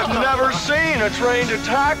 I have never seen a trained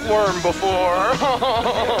attack worm before.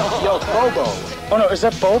 Yo, Bobo. Oh, no, is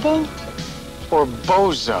that Bobo? Or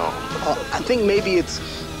Bozo? I think maybe it's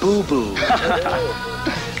Boo-Boo.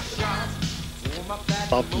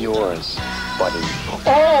 Up yours, buddy.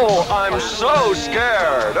 Oh, I'm so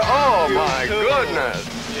scared. Oh, my goodness.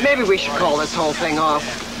 Maybe we should call this whole thing off.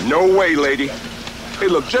 No way, lady. Hey,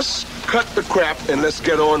 look, just cut the crap and let's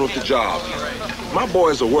get on with the job. My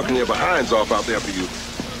boys are working their behinds off out there for you.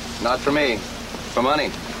 Not for me. For money.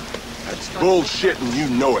 That's bullshit and you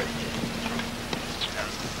know it.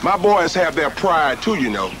 My boys have their pride too, you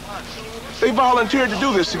know. They volunteered to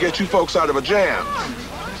do this to get you folks out of a jam.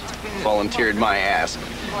 Volunteered my ass.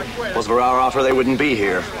 Was for our offer, they wouldn't be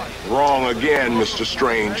here. Wrong again, Mr.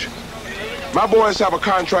 Strange. My boys have a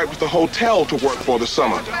contract with the hotel to work for the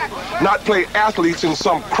summer, not play athletes in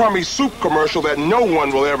some crummy soup commercial that no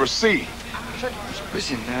one will ever see.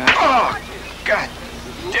 Listen, oh, God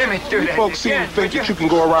damn it, dude. You folks seem to think that you can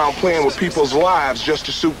go around playing with people's lives just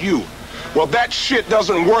to suit you. Well, that shit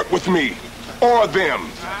doesn't work with me or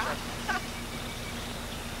them.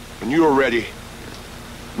 When you're ready,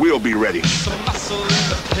 we'll be ready.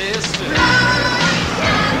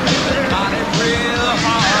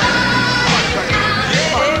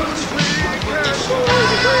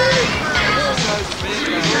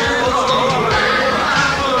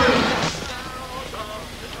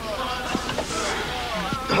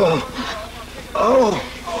 Oh,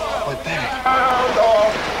 my back.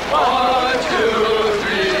 1, 2,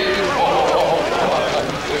 3, 4.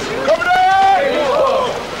 Coming in!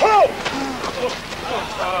 Halt!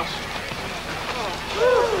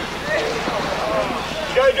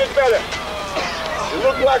 You gotta get better. You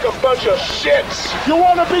look like a bunch of shits. You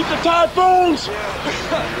want to beat the Typhoons?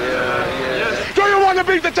 Do you want to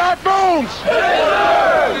beat the Typhoons?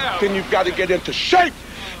 Yes, then you've got to get into shape.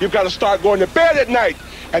 You've got to start going to bed at night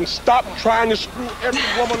and stop trying to screw every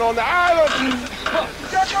woman on the island.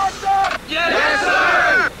 Yes,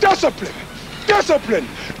 sir! Discipline! Discipline!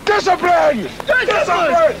 Discipline!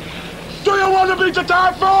 Discipline! Do you want to beat the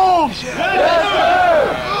Typhoons? Yes,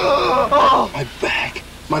 sir! Oh, my back.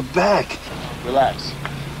 My back. Relax.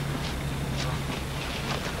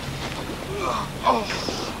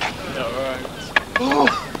 Oh.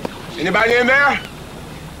 Anybody in there?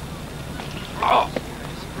 Oh.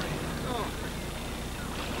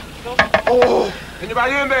 Oh.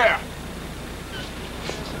 Anybody in there?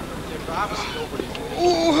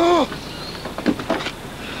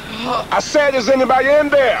 I said, is anybody in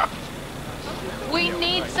there? We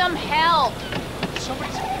need some help.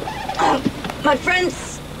 My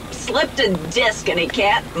friend's slipped a disc and he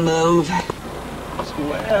can't move.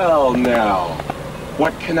 Well, now,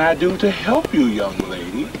 what can I do to help you, young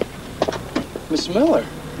lady? Miss Miller,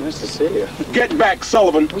 nice to see you. Get back,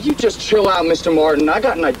 Sullivan. Will you just chill out, Mr. Martin? I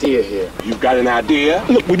got an idea here. You've got an idea?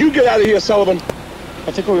 Look, would you get out of here, Sullivan?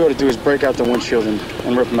 I think what we ought to do is break out the windshield and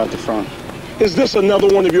rip him out the front. Is this another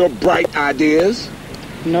one of your bright ideas?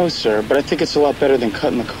 No, sir, but I think it's a lot better than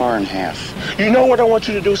cutting the car in half. You know what I want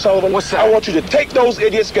you to do, Sullivan? What's that? I want you to take those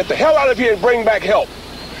idiots, get the hell out of here, and bring back help.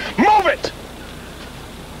 Move it!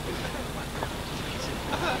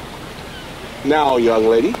 Now, young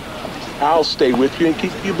lady, I'll stay with you and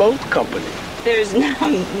keep you both company. There's no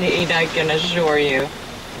need, I can assure you.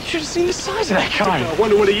 You should have seen the size of that guy. I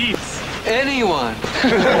wonder what he eats. Anyone.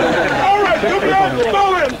 All right, come on,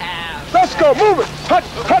 go in. Let's go, move it. Hut,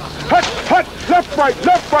 hut, hut, hut. Left, right,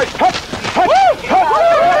 hut, hut, hut.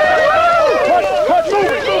 Hut, hut,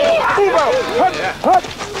 move it. Move out. Hut, hut,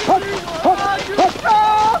 hut, hut,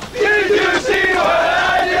 hut. Did you see what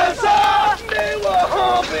I just saw? They were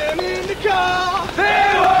humping in the car.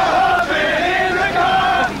 They were humping in the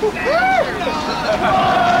car. 1,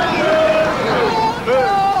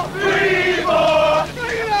 2, 3, 4.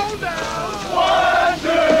 Bring it on down. 1,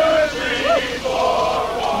 2, 3, 4.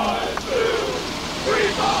 1, 2,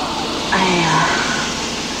 3, 4.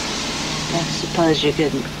 suppose you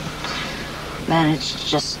could manage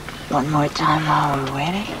just one more time while we're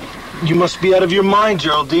waiting? You must be out of your mind,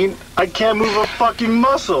 Geraldine. I can't move a fucking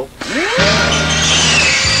muscle.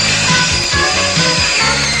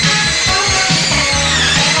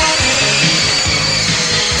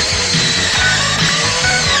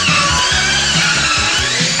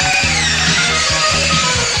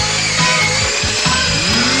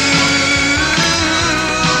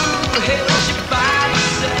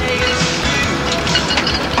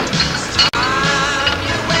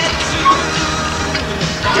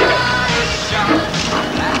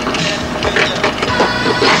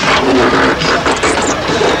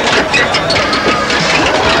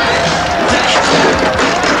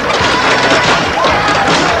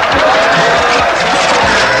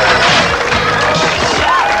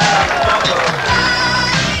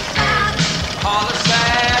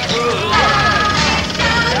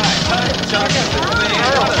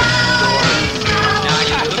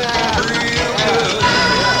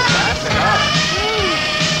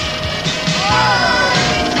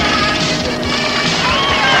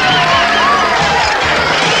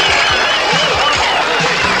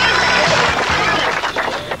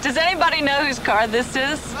 Does anybody know whose car this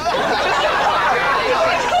is?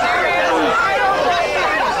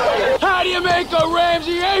 How do you make a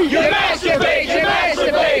Ramsey 8? You masturbate, you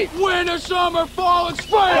masturbate. Winter, summer, fall, and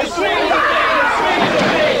spring.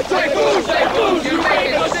 Say booze, you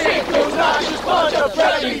make us sick. Those noxious bunch of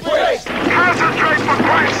petty pricks. Concentrate, for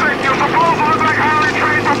Christ's sake. You're supposed to look like highly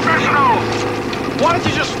trained professionals. Why don't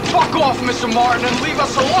you just fuck off, Mr. Martin, and leave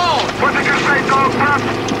us alone? What did you say, dog pup?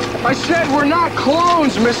 I said we're not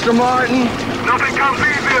clones, Mr. Martin. Nothing comes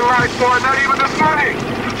easy in life, boy, not even this money.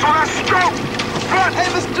 So let's stroke. What? Hey,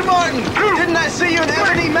 Mr. Martin, didn't I see you in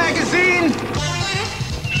Ebony magazine?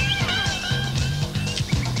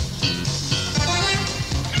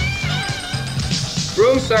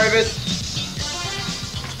 Room service.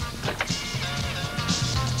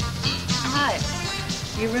 Hi.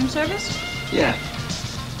 You room service? Yeah.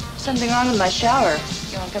 Something wrong with my shower.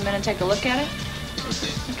 You want to come in and take a look at it?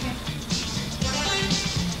 Okay.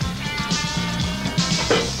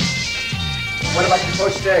 What about your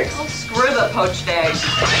poached eggs? Oh, screw the poached eggs.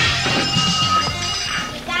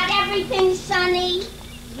 You got everything, Sonny?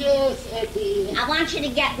 Yes, Eddie. I want you to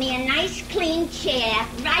get me a nice clean chair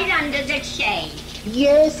right under the shade.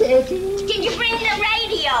 Yes, Eddie. Did you bring the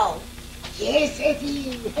radio? Yes,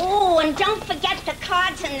 Eddie. Oh, and don't forget the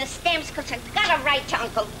cards and the stamps, because I've got to write to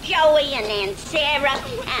Uncle Joey and Aunt Sarah.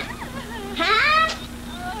 Huh?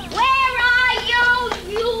 Where are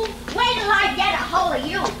you? You wait till I get a hold of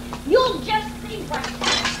you. You'll just see what's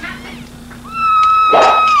happening.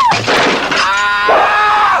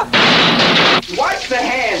 Watch the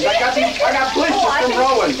hands. I got blisters from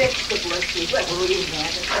Rowan.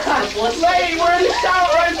 Lady, we're in the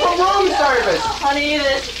shower right for room service. Honey,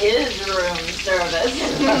 this is room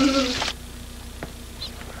service.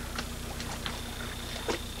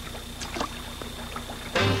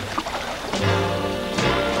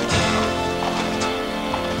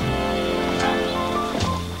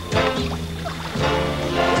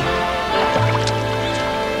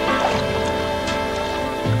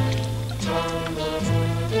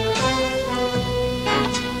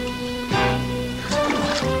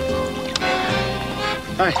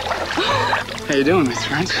 Hi. How you doing, Miss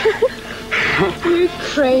French? You're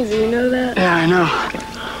crazy, you know that? Yeah, I know.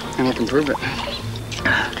 And I can prove it.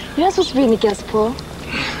 You're not supposed to be in the guest pool.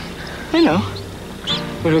 I know.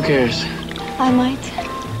 But who cares? I might.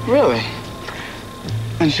 Really?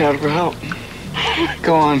 Then shout for help.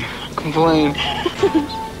 Go on. Complain.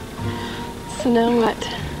 So now what?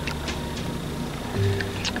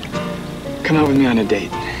 Come out with me on a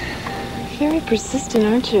date. Very persistent,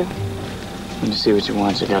 aren't you? When you see what you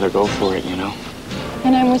want, you gotta go for it, you know?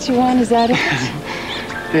 And I'm what you want, is that it?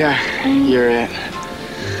 Yeah, you're it.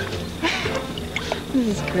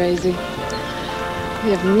 This is crazy.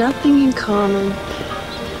 We have nothing in common.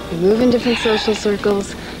 We move in different social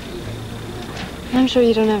circles. And I'm sure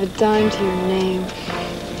you don't have a dime to your name.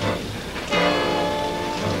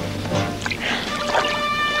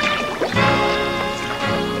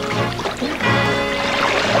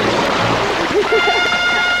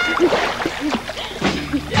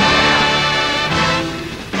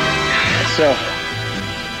 So,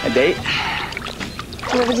 a date?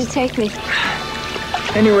 Where would you take me?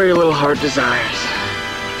 Anywhere your little heart desires.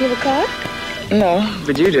 Do you have a car? No,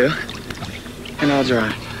 but you do. And I'll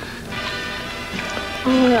drive.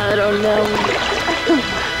 Oh, I don't know.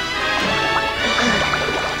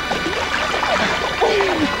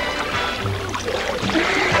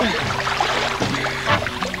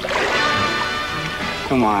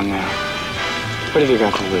 Come on now. What have you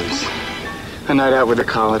got to lose? A night out with a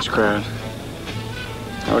college crowd.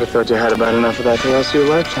 I would have thought you had about enough of that to last you a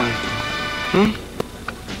lifetime.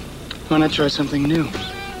 Why not try something new?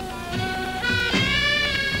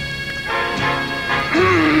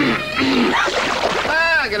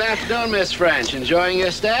 Good afternoon, Miss French. Enjoying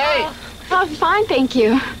your stay? Oh, fine, thank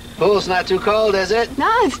you. Pool's not too cold, is it?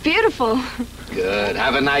 No, it's beautiful. Good.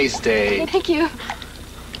 Have a nice day. Thank you.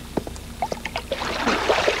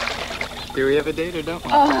 Do we have a date or don't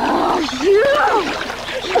we? Oh, you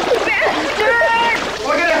bastard!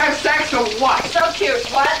 We're gonna have sex or what? So cute.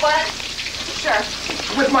 What? Sure.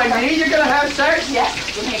 With my knee, you're gonna have sex?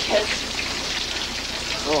 Yes, give me a kiss.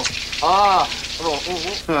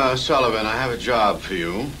 Sullivan, I have a job for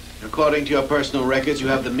you. According to your personal records, you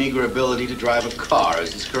have the meager ability to drive a car.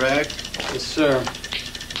 Is this correct? Yes, sir.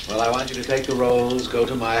 Well, I want you to take the rolls, go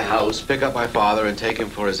to my house, pick up my father, and take him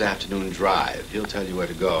for his afternoon drive. He'll tell you where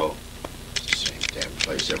to go. Same damn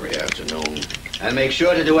place every afternoon. And make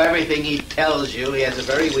sure to do everything he tells you. He has a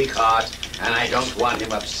very weak heart, and I don't want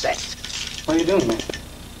him upset. What are you doing, man?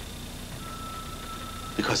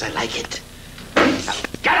 Because I like it. Now,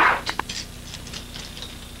 get out!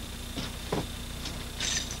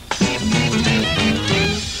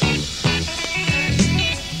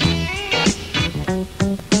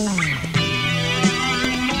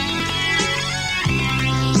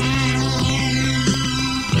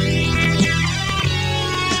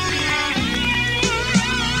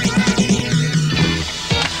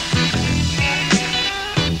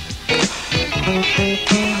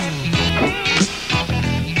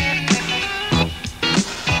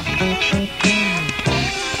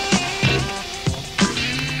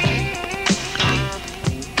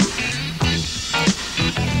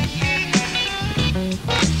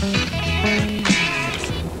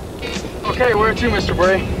 Okay, where to, Mr.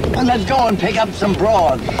 Bray? And let's go and pick up some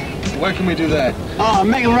broads. Where can we do that? Oh,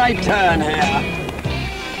 make a right turn here.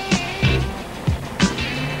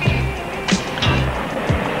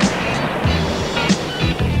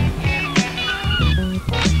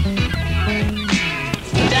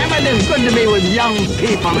 Damn it, it's good to be with young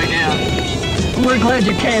people again. We're glad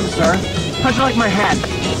you came, sir. How'd you like my hat?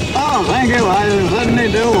 Oh, thank you. I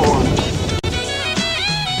certainly do.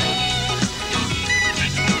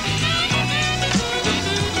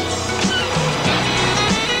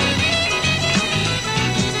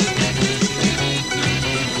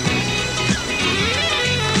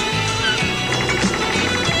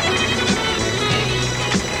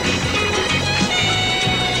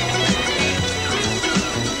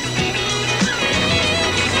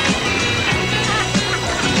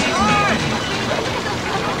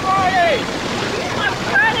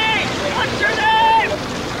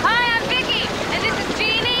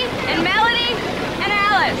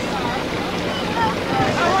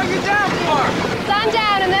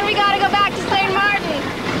 Sundown, and then we gotta go back to St. Martin.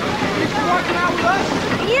 You walking out with us?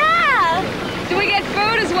 Yeah! Do we get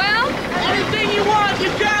food as well? Anything you want, you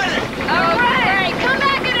got it! All right. Come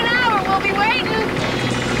back in an hour. We'll be waiting.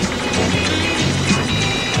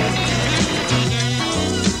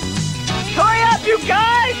 Hurry up, you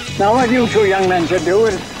guys! Now what you two young men should do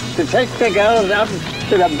is to take the girls out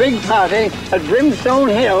to the big party at Brimstone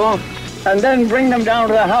Hill and then bring them down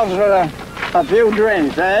to the house for a few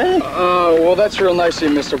drinks, eh? Well, that's real nice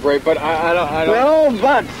of you, Mr. Bray, but I don't... No,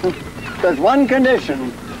 but there's one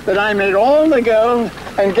condition, that I meet all the girls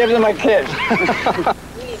and give them a kiss.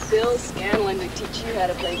 We need Bill Scanlon to teach you how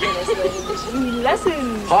to play tennis, ladies. You need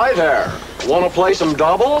lessons. Hi there. Want to play some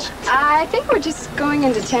doubles? I think we're just going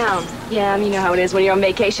into town. Yeah, you know how it is when you're on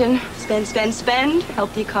vacation. Spend.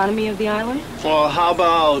 Help the economy of the island. Well, how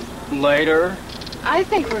about later? I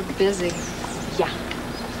think we're busy. Yeah.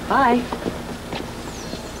 Bye.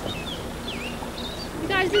 You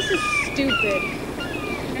guys, this is stupid.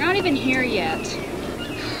 They're not even here yet.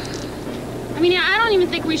 I mean, I don't even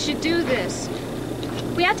think we should do this.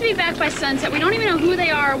 We have to be back by sunset. We don't even know who they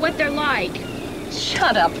are or what they're like.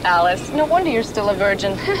 Shut up, Alice. No wonder you're still a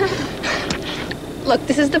virgin. Look,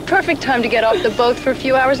 this is the perfect time to get off the boat for a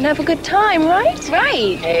few hours and have a good time, right?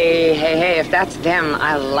 Right. Hey, if that's them,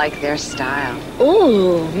 I like their style.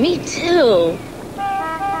 Ooh, me too.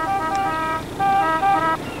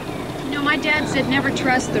 You know, my dad said never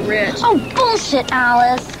trust the rich. Oh, bullshit,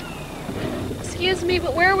 Alice. Excuse me,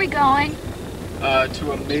 but where are we going?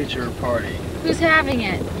 To a major party. Who's having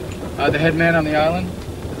it? The head man on the island?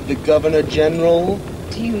 The Governor General.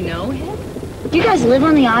 Do you know him? You guys live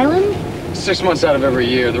on the island? 6 months out of every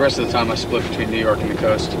year. The rest of the time I split between New York and the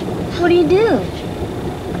coast. What do you do?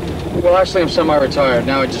 Well, actually, I'm semi-retired.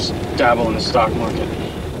 Now I just dabble in the stock market.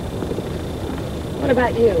 What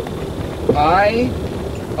about you? I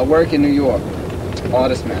work in New York.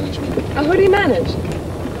 Artist management. Oh, who do you manage?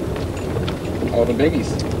 All the biggies.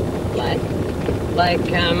 Like,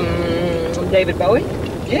 David Bowie?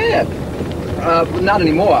 Yeah. Not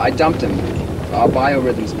anymore. I dumped him. Our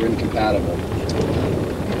biorhythms were incompatible.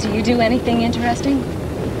 Do you do anything interesting?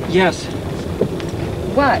 Yes.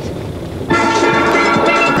 What?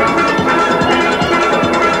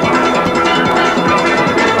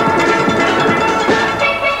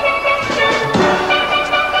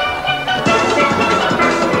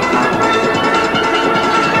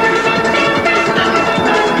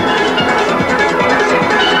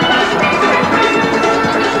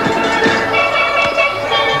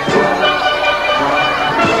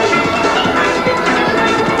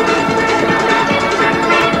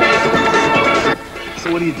 So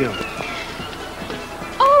what do you do?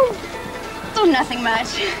 Oh, nothing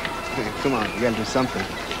much. Hey, come on, you gotta do something.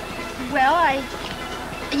 Well,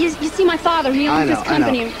 you see my father, he owns this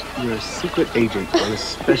company. I know. You're a secret agent on a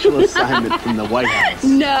special assignment from the White House.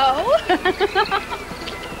 No.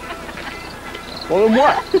 Well, then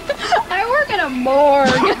what? I work in a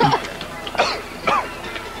morgue.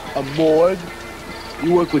 A morgue?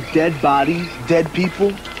 You work with dead bodies, dead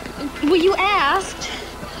people? Well, you asked.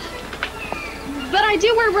 But I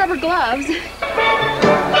do wear rubber gloves.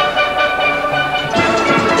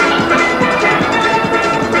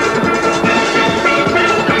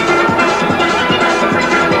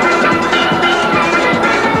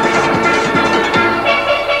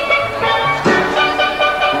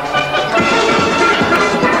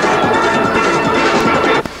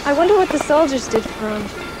 I wonder what the soldiers did for,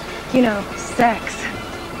 you know, sex.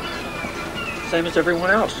 Same as everyone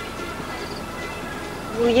else.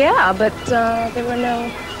 Well, yeah, but there were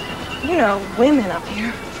no, you know, women up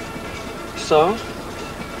here. So?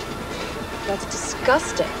 That's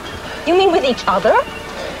disgusting. You mean with each other?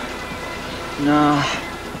 No.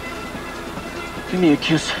 Give me a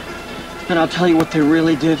kiss, and I'll tell you what they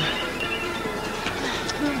really did.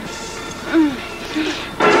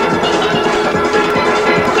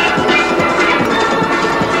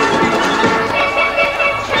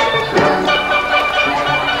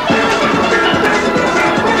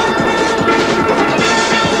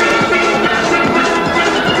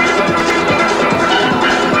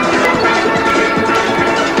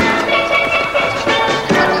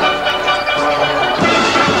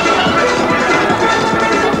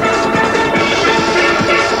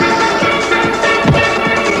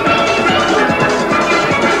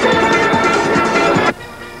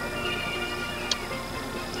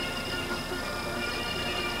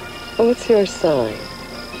 What's your sign?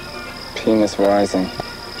 Penis rising.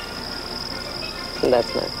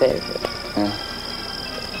 That's my favorite. Yeah.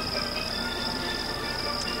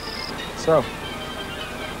 So,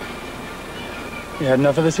 you had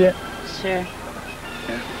enough of this yet? Sure.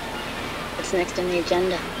 Yeah. What's next on the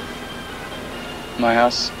agenda? My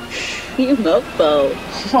house. You mofo.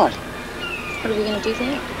 What? What are we gonna do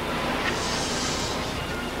there?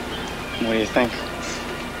 What do you think?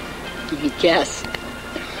 Give me a guess.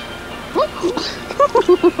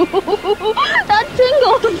 That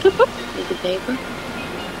tingles. Read the paper.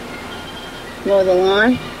 Mow the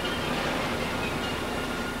lawn.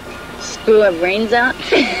 Screw our brains out.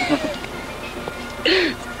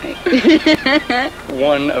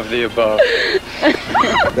 One of the above.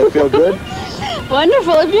 That feel good?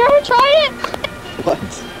 Wonderful. Have you ever tried it?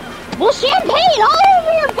 What? Well, champagne all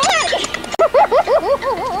over your butt.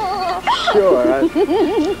 Sure, I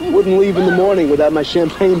wouldn't leave in the morning without my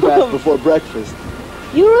champagne bath before breakfast.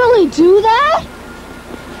 You really do that?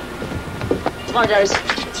 Come on, guys.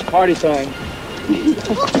 It's party time.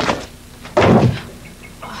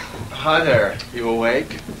 Hi there. You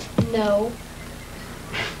awake? No.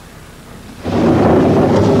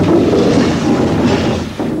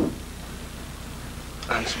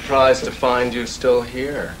 I'm surprised to find you still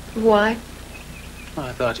here. Why?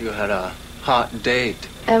 I thought you had a hot date.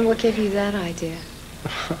 And what gave you that idea?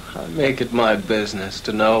 I make it my business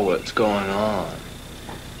to know what's going on.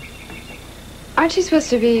 Aren't you supposed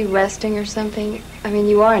to be resting or something? I mean,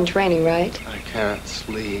 you are in training, right? I can't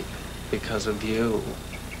sleep because of you.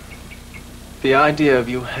 The idea of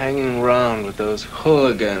you hanging around with those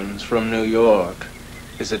hooligans from New York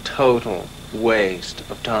is a total waste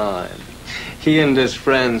of time. He and his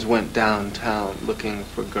friends went downtown looking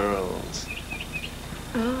for girls.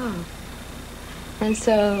 Oh. And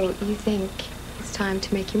so you think it's time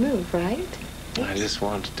to make your move, right? I just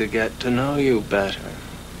wanted to get to know you better.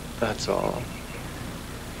 That's all.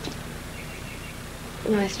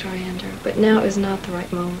 Nice story, Andrew. But now is not the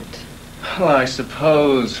right moment. Well, I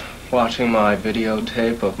suppose watching my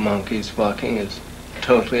videotape of monkeys fucking is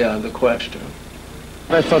totally out of the question.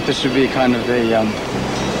 I thought this would be kind of a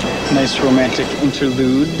nice romantic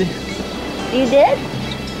interlude. You did?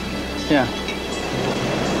 Yeah.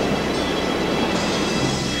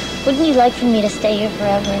 Wouldn't you like for me to stay here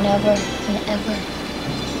forever and ever and ever?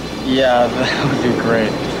 Yeah, that would be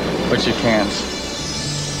great, but you can't.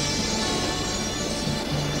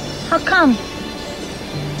 How come?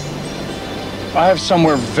 I have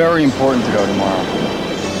somewhere very important to go tomorrow.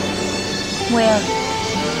 Where?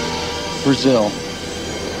 Brazil.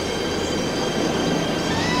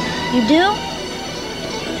 You do?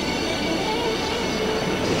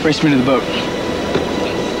 Race me to the boat.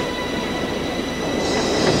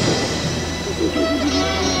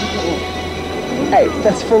 Hey,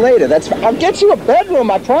 that's for later. I'll get you a bedroom,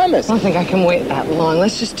 I promise. I don't think I can wait that long.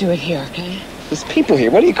 Let's just do it here, okay? There's people here.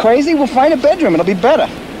 What are you, crazy? We'll find a bedroom. It'll be better.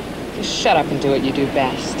 Just shut up and do what you do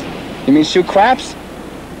best. You mean shoot craps?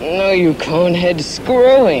 No, you conehead,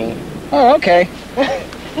 screwing. Oh, okay.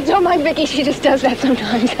 Don't mind Vicky, she just does that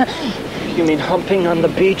sometimes. You mean humping on the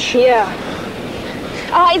beach? Yeah.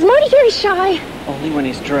 Is Marty very shy? Only when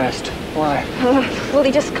he's dressed. Why? Well,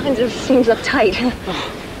 he just kind of seems uptight.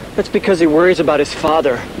 That's because he worries about his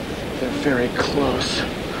father. They're very close.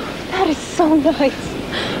 That is so nice.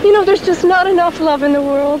 You know, there's just not enough love in the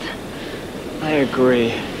world. I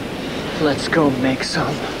agree. Let's go make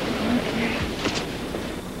some.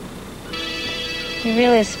 You're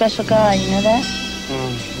really a special guy, you know that?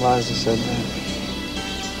 Liza said that.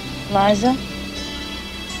 Liza?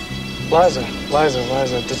 Liza.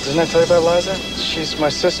 Didn't I tell you about Liza? She's my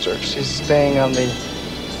sister. She's staying on the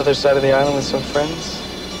other side of the island with some friends.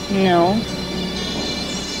 No.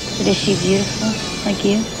 But is she beautiful, like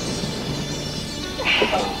you?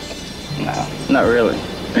 No, not really.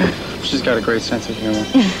 She's got a great sense of humor.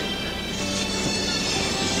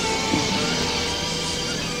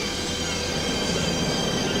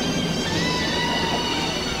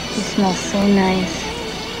 You smell so nice.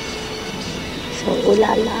 So ooh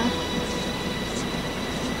la la.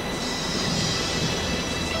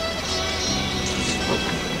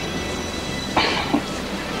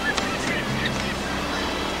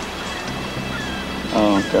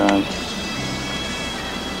 Oh, God.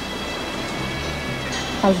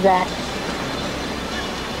 How's that?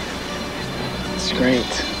 It's great.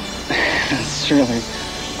 It's really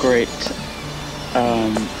great.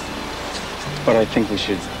 But I think we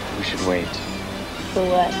should wait. For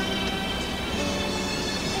what?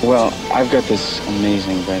 Well, I've got this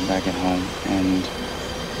amazing bed back at home, and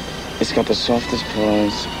it's got the softest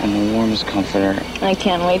pillows and the warmest comforter. I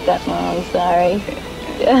can't wait that long, I'm sorry.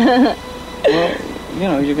 Well, you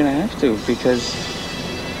know, you're gonna have to, because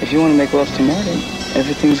if you want to make love to Marty,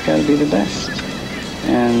 everything's gotta be the best.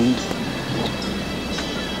 And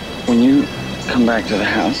when you come back to the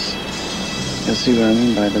house, you'll see what I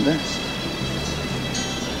mean by the best.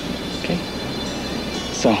 Okay?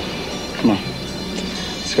 So, come on.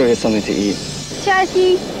 Let's go get something to eat.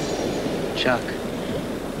 Chucky, Chuck.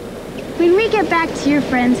 when we get back to your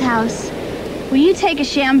friend's house, will you take a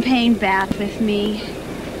champagne bath with me?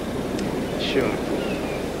 Sure.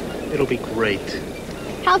 It'll be great.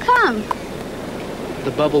 How come?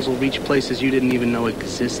 The bubbles will reach places you didn't even know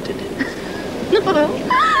existed.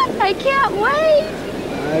 I can't wait.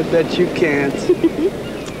 I bet you can't.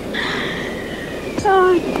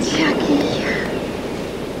 Oh, Chucky.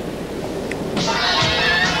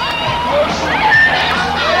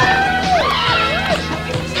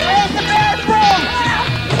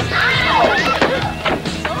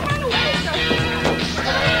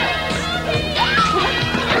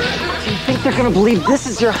 They're gonna believe this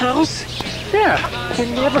is your house? Yeah. They're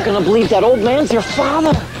never gonna believe that old man's your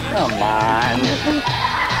father. Come on.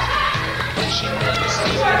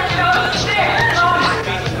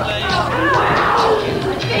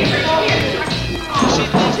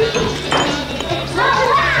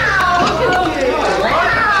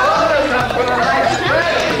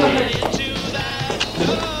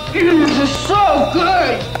 This is so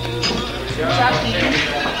good. Chucky,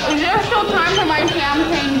 is there still time for my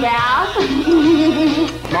champagne bath?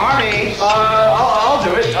 Marty! I'll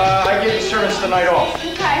do it. I gave the servants the night off.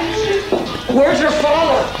 Okay. Where's your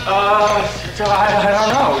father? I don't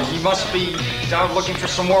know. He must be down looking for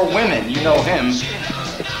some more women. You know him.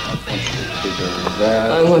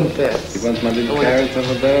 I want this. You want my little carrot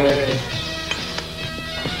over there?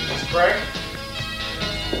 Greg?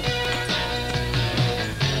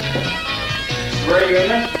 Greg, you in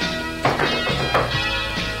there?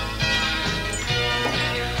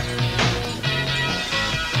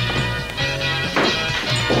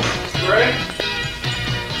 Greg?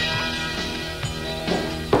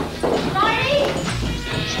 Marty?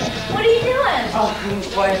 What are you doing? I'm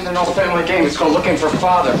playing an old family game. It's called Looking for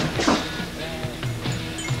Father.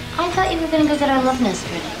 I thought you were gonna go get our love nest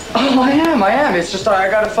ready. Oh, I am. It's just I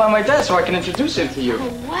gotta find my dad so I can introduce him to you.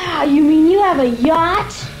 Wow, you mean you have a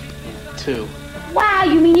yacht? 2. Wow,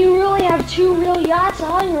 you mean you really have 2 real yachts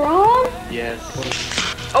all your own? Yes.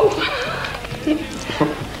 Oh!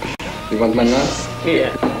 You want my nuts?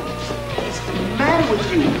 Yeah. What's the matter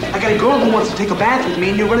with you? I got a girl who wants to take a bath with me,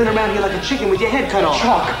 and you're running around here like a chicken with your head cut off.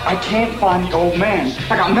 Chuck, I can't find the old man.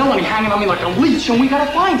 I got Melanie hanging on me like a leash, and we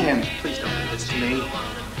gotta find him. Please don't do this to me.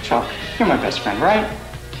 Chuck, you're my best friend, right?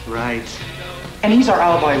 Right. And he's our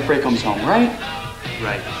alibi if Ray comes home, right?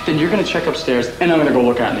 Right. Then you're gonna check upstairs, and I'm gonna go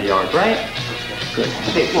look out in the yard, right? Good.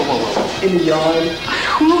 Hey, whoa. In the yard?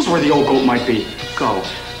 Who knows where the old goat might be? Go.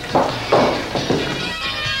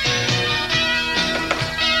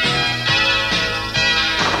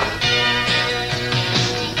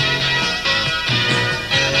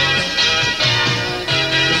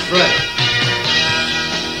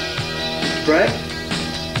 Brett?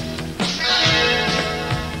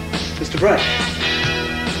 Mr. Brett?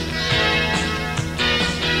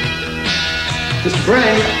 Mr.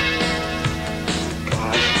 Brett?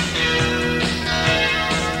 God.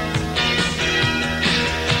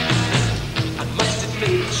 I must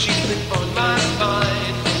admit she's been on my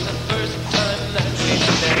mind from the first time that we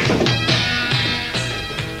met.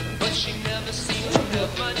 But she never seemed to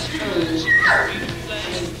have much courage.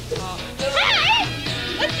 Hey!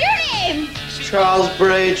 What's your name? Charles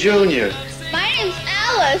Bray Jr. My name's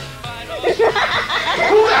Alice. Who the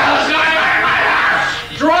hell is going on in my house?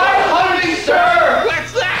 Dry honey, sir!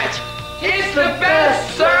 What's that? It's the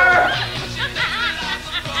best, sir!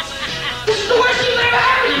 This is the worst thing that ever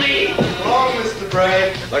happened to me! Wrong, Mr.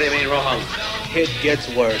 Bray. What do you mean wrong? It gets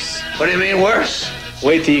worse. What do you mean worse?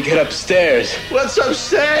 Wait till you get upstairs. What's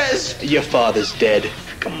upstairs? Your father's dead.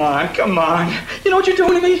 Come on. You know what you're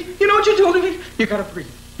doing to me? You gotta breathe.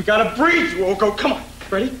 You gotta breathe, you old goat. Come on.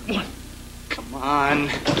 Ready? 1. Come on.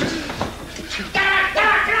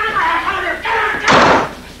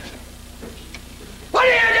 What are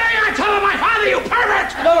you doing? You're telling my father, you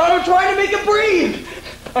pervert! No, I'm trying to make it breathe.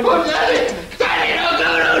 Oh, Daddy! Daddy,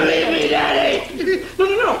 don't leave me, Daddy!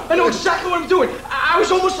 No. I know exactly what I'm doing. I was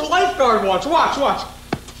almost a lifeguard once. Watch.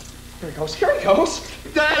 Here he goes.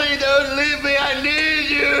 Daddy, don't leave me. I need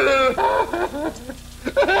you.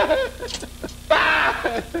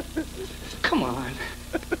 Come on.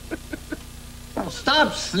 Now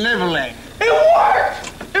stop sniveling. It worked!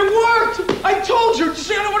 I told you.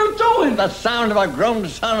 See, I know what I'm doing. The sound of a grown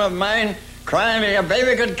son of mine crying a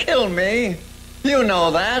baby could kill me. You know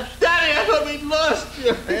that. Daddy, I thought we'd lost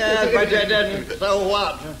you. Yes, but you didn't. So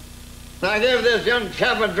what? Now give this young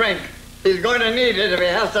chap a drink. He's going to need it if he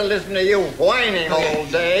has to listen to you whining all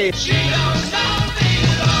day. She don't know me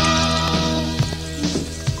at all.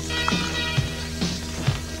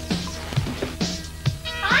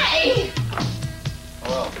 Hi.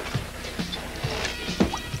 Hello.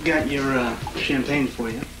 Got your champagne for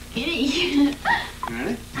you. Kitty.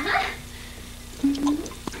 Ready?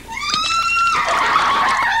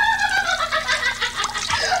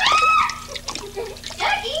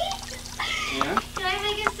 Jackie, Yeah? can I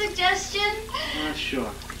make a suggestion?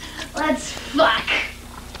 Sure. Let's fuck.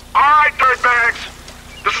 All right, dirtbags.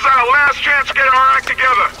 This is our last chance to get our act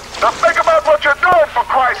together. Now think about what you're doing, for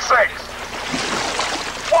Christ's sake.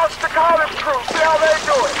 Watch the college crew. See how they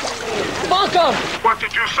do it. Fuck him! What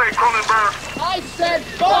did you say, Cronenberg? I said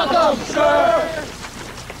fuck him, sir!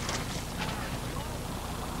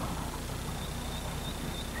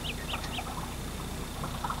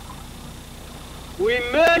 We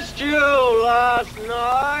missed you last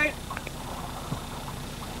night.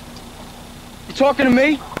 You talking to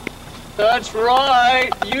me? That's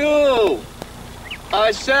right, you.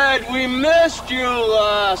 I said we missed you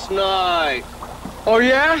last night. Oh,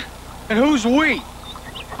 yeah? And who's we?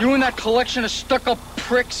 You and that collection of stuck-up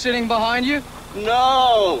pricks sitting behind you?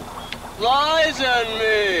 No, Liza and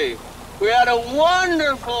me. We had a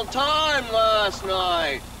wonderful time last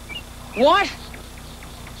night. What?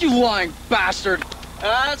 You lying bastard.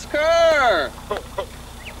 Ask her.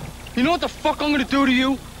 You know what the fuck I'm gonna do to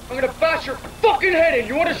you? I'm gonna bash your fucking head in.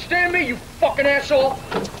 You understand me, you fucking asshole?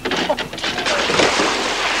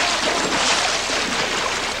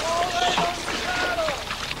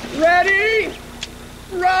 Ready?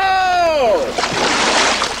 Roll!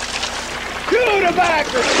 To the back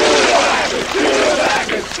of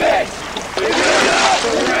spit! You're not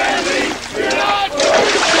for Randy! You're not for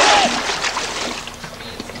shit!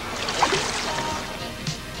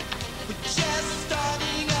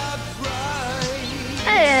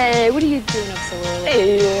 Hey, what are you doing up so early?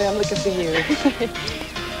 Hey, I'm looking for you.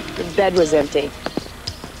 The bed was empty.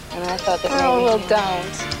 And I thought that maybe... Oh, well,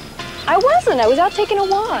 don't. I wasn't. I was out taking a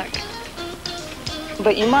walk.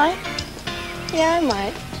 But you might? Yeah, I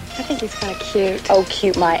might. I think he's kind of cute. Oh,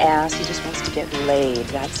 cute my ass. He just wants to get laid.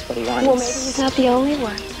 That's what he wants. Well, maybe he's not the only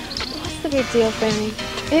one. What's the big deal,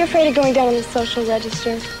 Franny? Are you afraid of going down on the social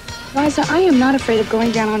register? Liza, I am not afraid of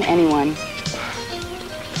going down on anyone.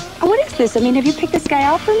 Oh, what is this? I mean, have you picked this guy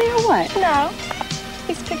out for me or what? No.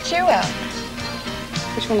 He's picked you out.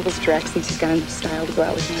 Which one of his Drex thinks he's got enough style to go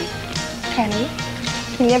out with me? Penny,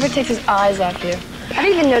 he never takes his eyes off you. I've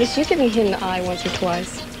even noticed you giving him the eye once or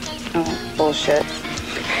twice. Oh, bullshit.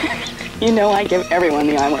 You know I give everyone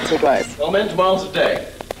the eye once or twice. Well, men, tomorrow's the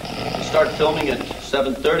day. We start filming at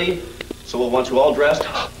 7:30, so we'll want you all dressed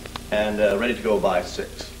and ready to go by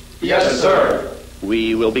 6. Yes, sir.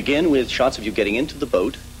 We will begin with shots of you getting into the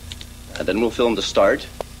boat, and then we'll film the start,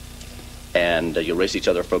 and you'll race each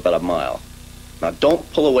other for about a mile. Now,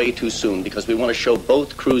 don't pull away too soon, because we want to show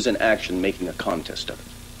both crews in action making a contest of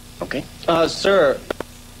it. Okay? Sir,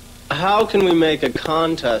 how can we make a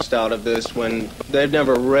contest out of this when they've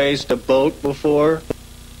never raced a boat before?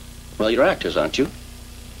 Well, you're actors, aren't you?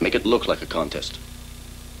 Make it look like a contest.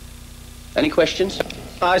 Any questions?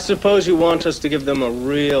 I suppose you want us to give them a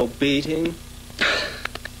real beating?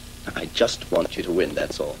 I just want you to win,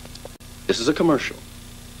 that's all. This is a commercial.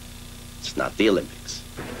 It's not the Olympics.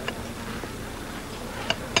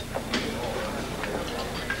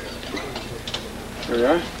 Here we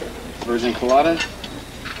are. Virgin colada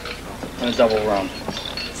and a double rum.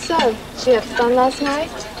 So, did you have fun last night?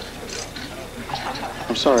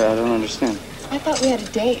 I'm sorry, I don't understand. I thought we had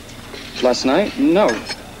a date. Last night? No.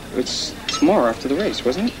 It's tomorrow after the race,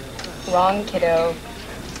 wasn't it? Wrong, kiddo.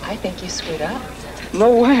 I think you screwed up.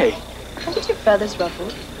 No way. How did your feathers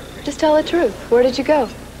ruffled? Just tell the truth. Where did you go?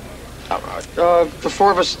 The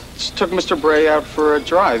four of us took Mr. Bray out for a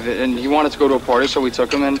drive, and he wanted to go to a party, so we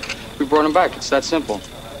took him, and we brought him back. It's that simple.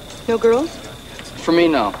 No girls? For me,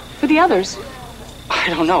 no. For the others? I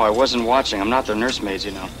don't know. I wasn't watching. I'm not their nursemaids,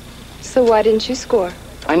 you know. So why didn't you score?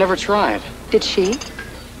 I never tried. Did she?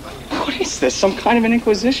 What is this? Some kind of an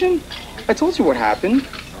inquisition? I told you what happened.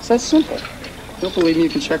 It's that simple. If you don't believe me, you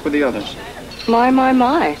can check with the others.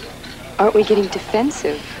 My. Aren't we getting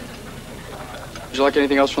defensive? Would you like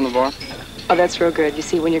anything else from the bar? Oh, that's real good. You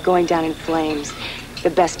see, when you're going down in flames, the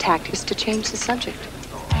best tactic is to change the subject.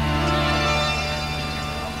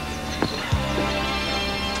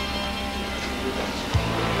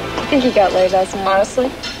 I think he got laid last night.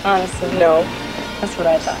 Honestly? Honestly. No. That's what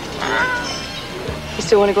I thought. You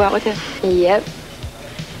still want to go out with him? Yep.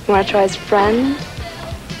 You want to try his friend?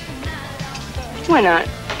 Why not?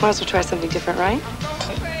 Might as well try something different, right?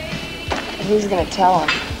 Who's gonna tell him?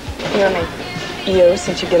 You or me? You,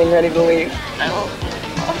 since you're getting ready to leave.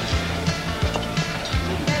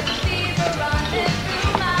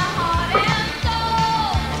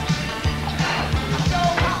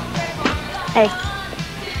 Hey,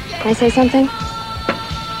 can I say something?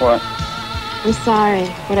 What? I'm sorry,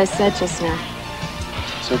 what I said just now.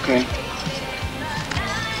 It's okay.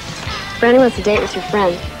 Brandy wants a date with your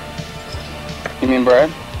friend. You mean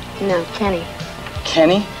Brad? No, Kenny.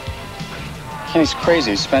 Kenny? Kenny's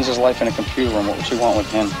crazy. He spends his life in a computer room. What would you want with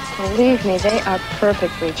him? Believe me, they are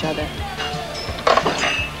perfect for each other.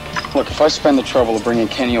 Look, if I spend the trouble of bringing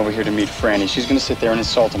Kenny over here to meet Franny, she's going to sit there and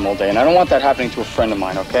insult him all day. And I don't want that happening to a friend of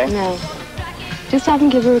mine, okay? No. Just have him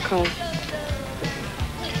give her a call.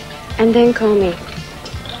 And then call me.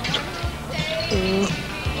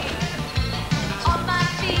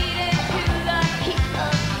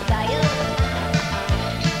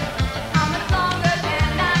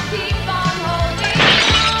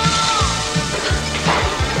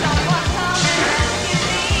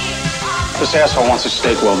 This asshole wants his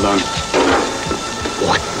steak well done.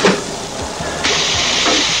 What?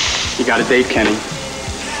 You got a date, Kenny.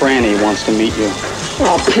 Franny wants to meet you.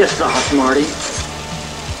 Oh, piss off, Marty.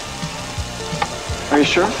 Are you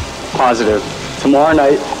sure? Positive. Tomorrow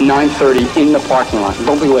night, 9:30 in the parking lot.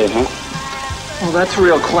 Don't be late, huh? Oh, that's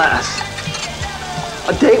real class.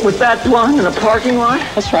 A date with that blonde in a parking lot?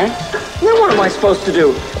 That's right. Then what am I supposed to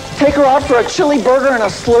do? Take her out for a chili burger and a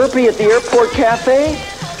Slurpee at the airport cafe?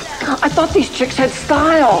 I thought these chicks had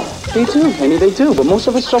style. They do, Kenny, they do. But most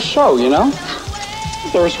of it's just show, you know?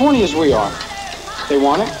 They're as horny as we are. They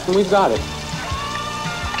want it, and we've got it.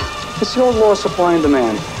 It's the old law of supply and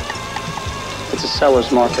demand. It's a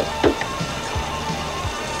seller's market.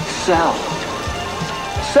 Sell.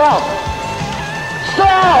 Sell.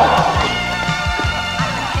 Sell!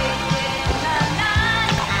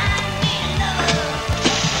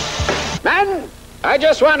 Men, I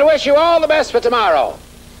just want to wish you all the best for tomorrow.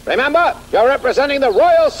 Remember, you're representing the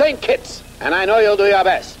Royal St. Kitts, and I know you'll do your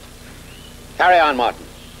best. Carry on, Martin.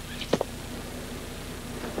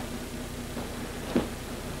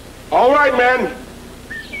 All right, men.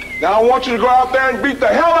 Now I want you to go out there and beat the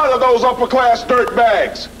hell out of those upper-class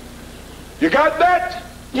dirtbags. You got that?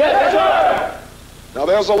 Yes, sir. Now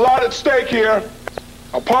there's a lot at stake here,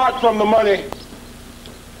 apart from the money.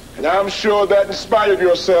 And I'm sure that in spite of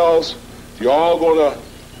yourselves, you're all going to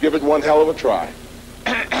give it one hell of a try.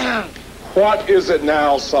 What is it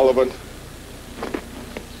now, Sullivan?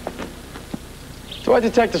 Do I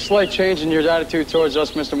detect a slight change in your attitude towards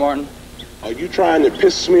us, Mr. Martin? Are you trying to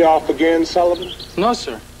piss me off again, Sullivan? No,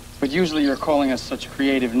 sir. But usually you're calling us such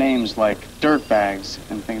creative names like dirtbags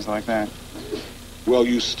and things like that. Well,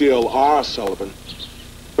 you still are, Sullivan.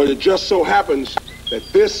 But it just so happens that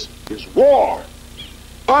this is war.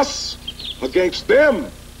 Us against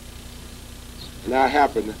them. And I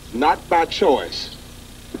happen, not by choice,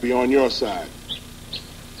 to be on your side.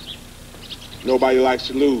 Nobody likes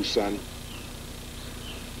to lose, son.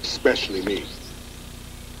 Especially me.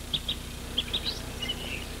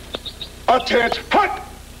 A tent, hut!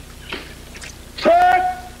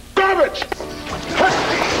 Tread, garbage! Hut!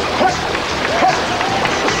 Hut! Hut!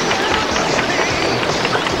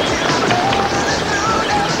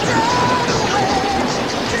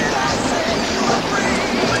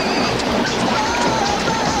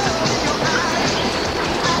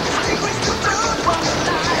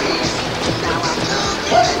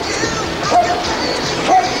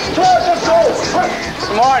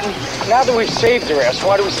 So Martin, now that we've saved your ass,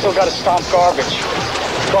 why do we still gotta stomp garbage?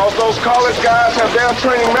 Because those college guys have their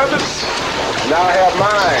training methods, and I have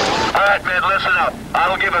mine. All right, men, listen up. I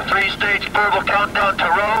will give a 3-stage verbal countdown to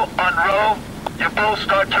row. On row, you both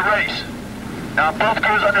start to race. Now, both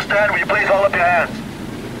crews understand. Will you please hold up your hands?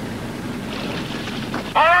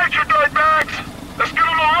 All right, you dirtbags. Let's give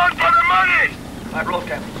them a run for their money. All right, roll,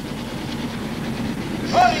 Captain.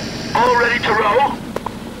 Ready. All ready to row?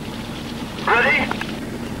 Ready?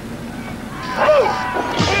 Row!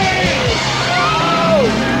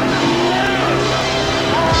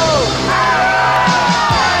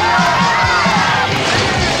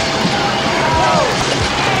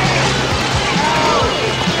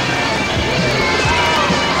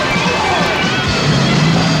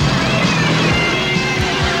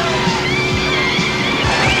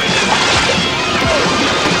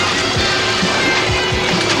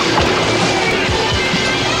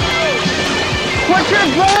 Put your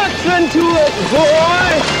backs into it,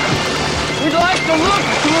 boy! We'd like to look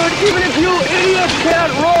good, even if you idiots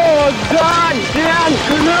can't row a goddamn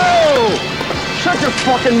canoe! Shut your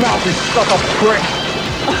fucking mouth, you stuck-up prick!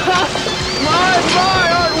 My,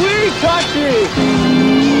 aren't we touchy?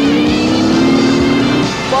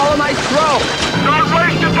 Follow my stroke. Don't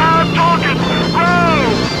waste your time talking!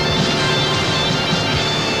 Row!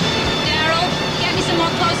 Daryl, get me some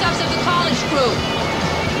more close-ups of the college crew.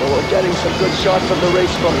 Well, we're getting some good shots of the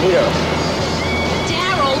race from here.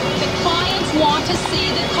 Daryl, the clients want to see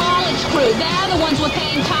the college crew. They're the ones we're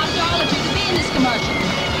paying top dollar to be in this commercial.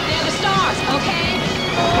 They're the stars, okay?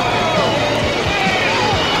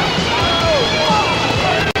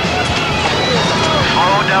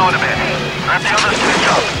 Slow down a bit. Let the others catch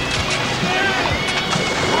up.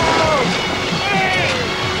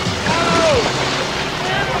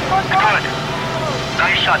 Good.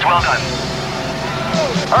 Nice shots, well done.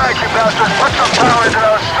 All right, you bastards, put some power into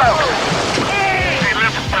those strokes. Hey,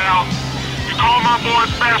 listen, pal. You call my boys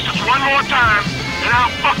bastards one more time, and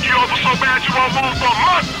I'll fuck you over so bad you won't move for a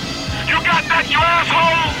month. You got that, you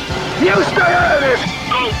asshole? You stay out of this!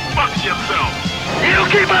 Go fuck yourself. You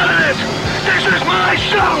keep out of this! This is my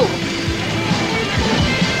show!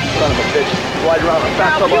 Son of a bitch. Ride around a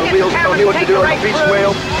fat club on wheels, tell me what to do like a beach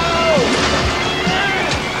whale.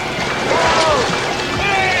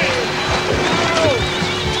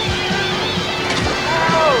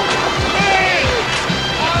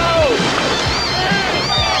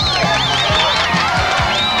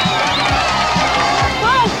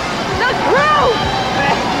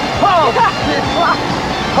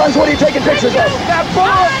 Hans, what are you taking pictures of? That ball!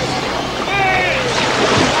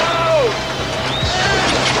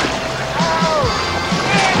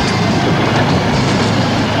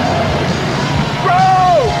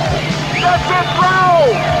 Bro! That's it,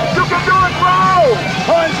 bro! You can do it, bro!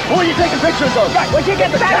 Hans, who are you taking pictures of? Would you get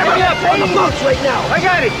the camera on the boats right now? I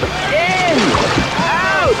got it! In!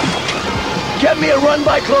 Out! Get me a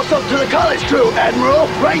run-by close-up to the college crew, Admiral,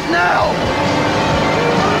 right now!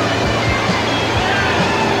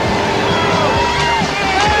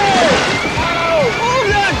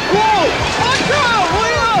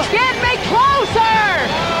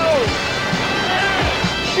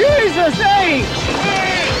 Jesus, hey!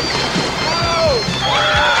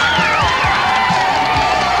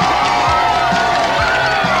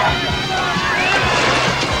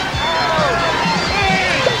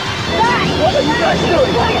 What are you guys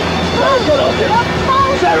doing? Get off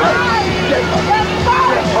him! Sarah! Get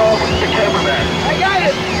off the cameraman! I got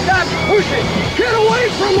it! Stop pushing! Get away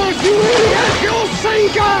from us, you idiots! You'll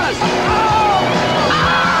sink us!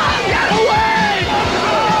 Get away!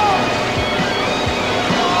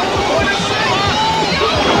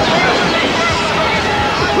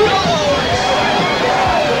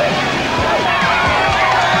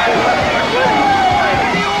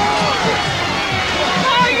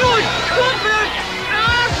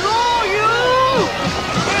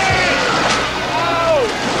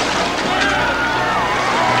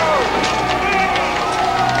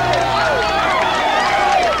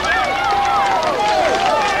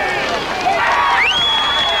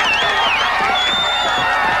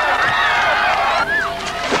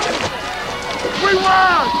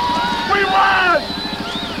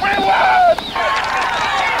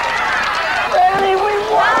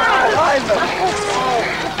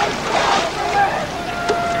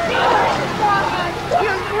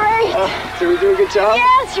 Did we do a good job?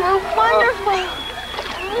 Yes, you were wonderful.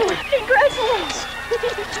 Congratulations.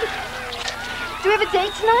 Do we have a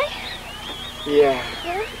date tonight? Yeah.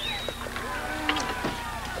 Yeah?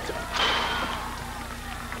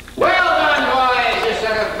 Well done, boys. You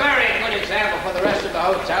set a very good example for the rest of the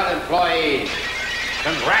hotel employees.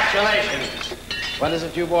 Congratulations. What is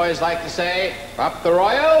it you boys like to say? Up the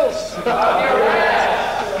Royals?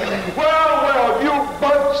 Well, you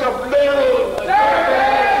bunch of little...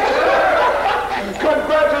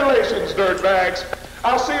 Congratulations, dirtbags.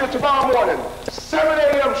 I'll see you tomorrow morning, 7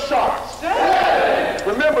 a.m. sharp.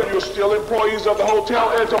 Remember, you're still employees of the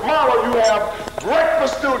hotel, and tomorrow you have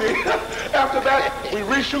breakfast duty. After that, we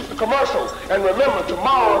reshoot the commercial. And remember,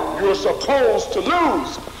 tomorrow you're supposed to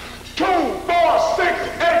lose. 2, 4, 6,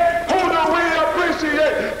 8. Who do we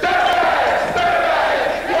appreciate? Dirtbags!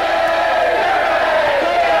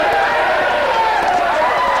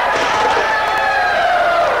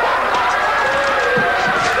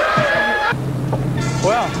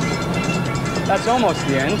 Well, that's almost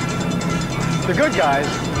the end. The good guys,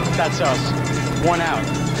 that's us. 1 out.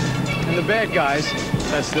 And the bad guys,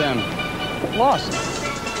 that's them. Lost.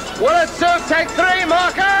 Will it serve take 3,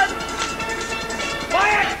 Marker?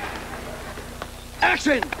 Quiet!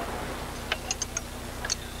 Action!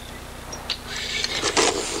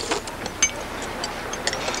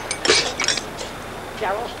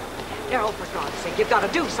 Daryl, for God's sake, you've got to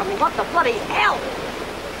do something. What the bloody hell?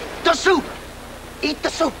 The soup! Eat the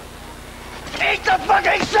soup! Eat the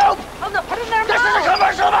fucking soup! Oh, no, put it in their This mouth. is a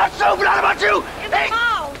commercial about soup, not about you! In their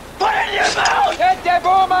mouth. Put it in your mouth! Get the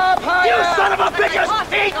boom up higher! You son of a bitches!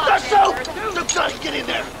 Eat the soup! Look, son, get in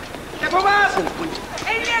there! The boom up!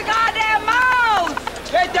 In your goddamn mouth!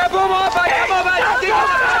 Get the boom up! I am over!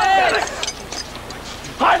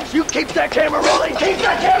 Hans, you keep that camera rolling! Keep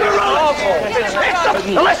that camera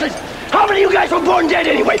rolling! Now listen! How many of you guys were born dead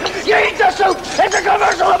anyway? You eat the soup! It's a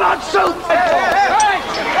commercial about soup!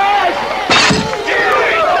 Hey! You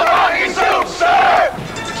eat the fucking soup, sir!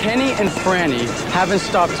 Kenny and Franny haven't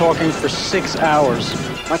stopped talking for 6 hours.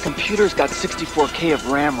 My computer's got 64K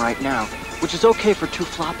of RAM right now, which is okay for 2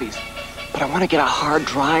 floppies. But I want to get a hard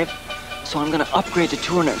drive, so I'm going to upgrade to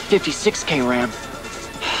 256K RAM.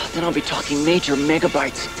 Then I'll be talking major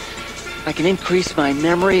megabytes. I can increase my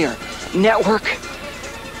memory or network.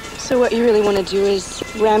 So what you really want to do is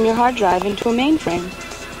ram your hard drive into a mainframe.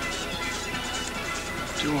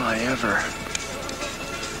 Do I ever?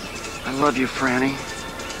 I love you, Franny.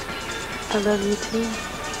 I love you too.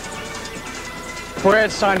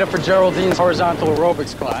 Brad signed up for Geraldine's horizontal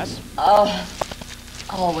aerobics class. Oh,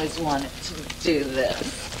 always wanted to do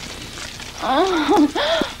this. Oh,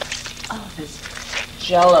 this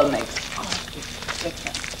Jell-O makes all the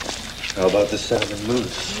difference. How about the salmon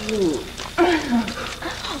mousse? Ooh.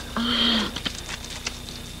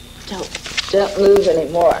 Don't move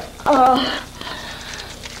anymore.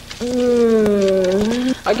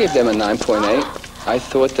 I gave them a 9.8. I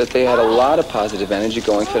thought that they had a lot of positive energy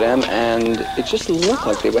going for them, and it just looked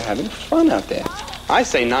like they were having fun out there. I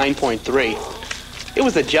say 9.3. It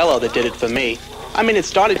was the Jell-O that did it for me. I mean, it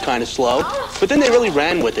started kind of slow, but then they really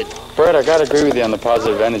ran with it. Brad, I gotta agree with you on the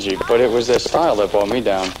positive energy, but it was their style that brought me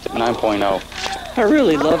down. 9.0. I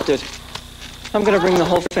really loved it. I'm going to bring the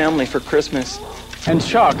whole family for Christmas. And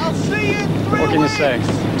Chuck, what can you say?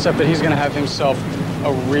 Except that he's gonna have himself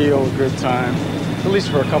a real good time. At least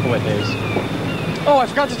for a couple of days. Oh, I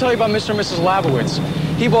forgot to tell you about Mr. and Mrs. Labowitz.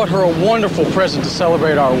 He bought her a wonderful present to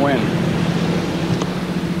celebrate our win.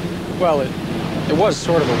 Well, it was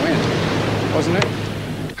sort of a win, wasn't it?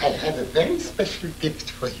 I have a very special gift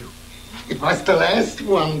for you. It was the last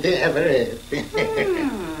one they ever had.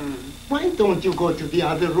 Why don't you go to the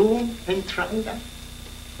other room and try that?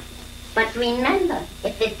 But remember,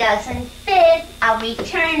 if it doesn't fit, I'll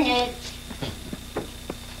return it.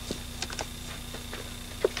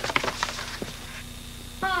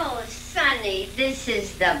 Oh, Sonny, this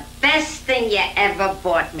is the best thing you ever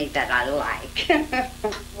bought me that I like.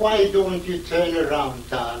 Why don't you turn around,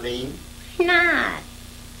 darling? Not.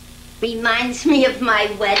 Reminds me of my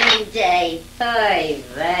wedding day. Oy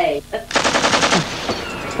vey.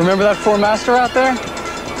 Remember that four master out there?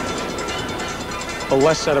 The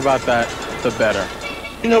less said about that, the better.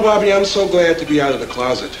 You know, Bobby, I'm so glad to be out of the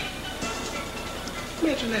closet.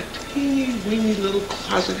 Imagine that teeny, weeny little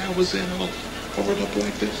closet I was in, all covered up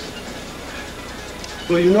like this.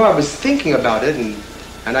 Well, you know, I was thinking about it,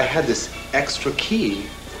 and I had this extra key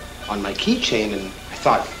on my keychain, and I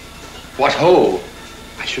thought, what ho!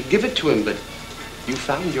 I should give it to him, but you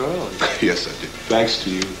found your own. Yes, I did. Thanks to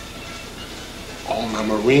you. All my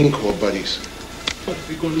Marine Corps buddies. What are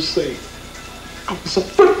they going to say? I was a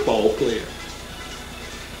football player.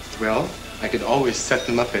 Well, I could always set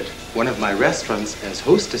them up at one of my restaurants as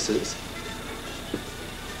hostesses.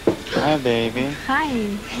 Hi, baby.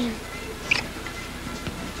 Hi.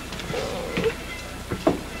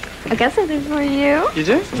 I got something for you. You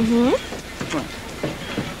do? Mm-hmm.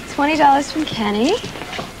 $20 from Kenny,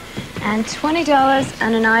 and $20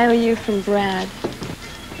 and an IOU from Brad.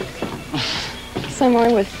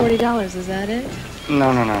 Somewhere with $40, is that it?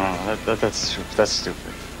 No. That's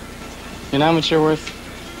stupid. You know how much you're worth?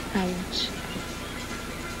 How much?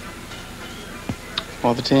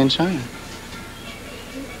 All the tea in China.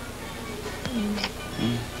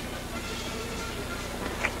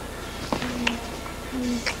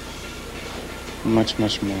 Much,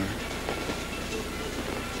 much more.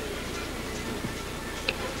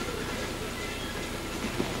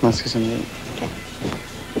 Let's get some meat. Okay.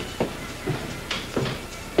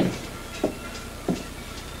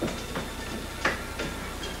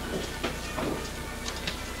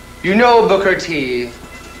 You know, Booker T,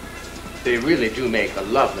 they really do make a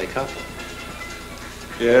lovely couple.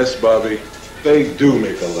 Yes, Bobby. They do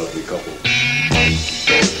make a lovely couple.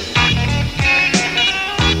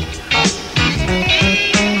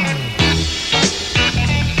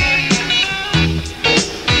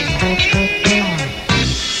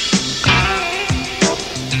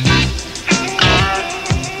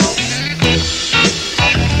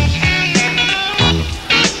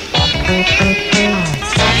 Thank you.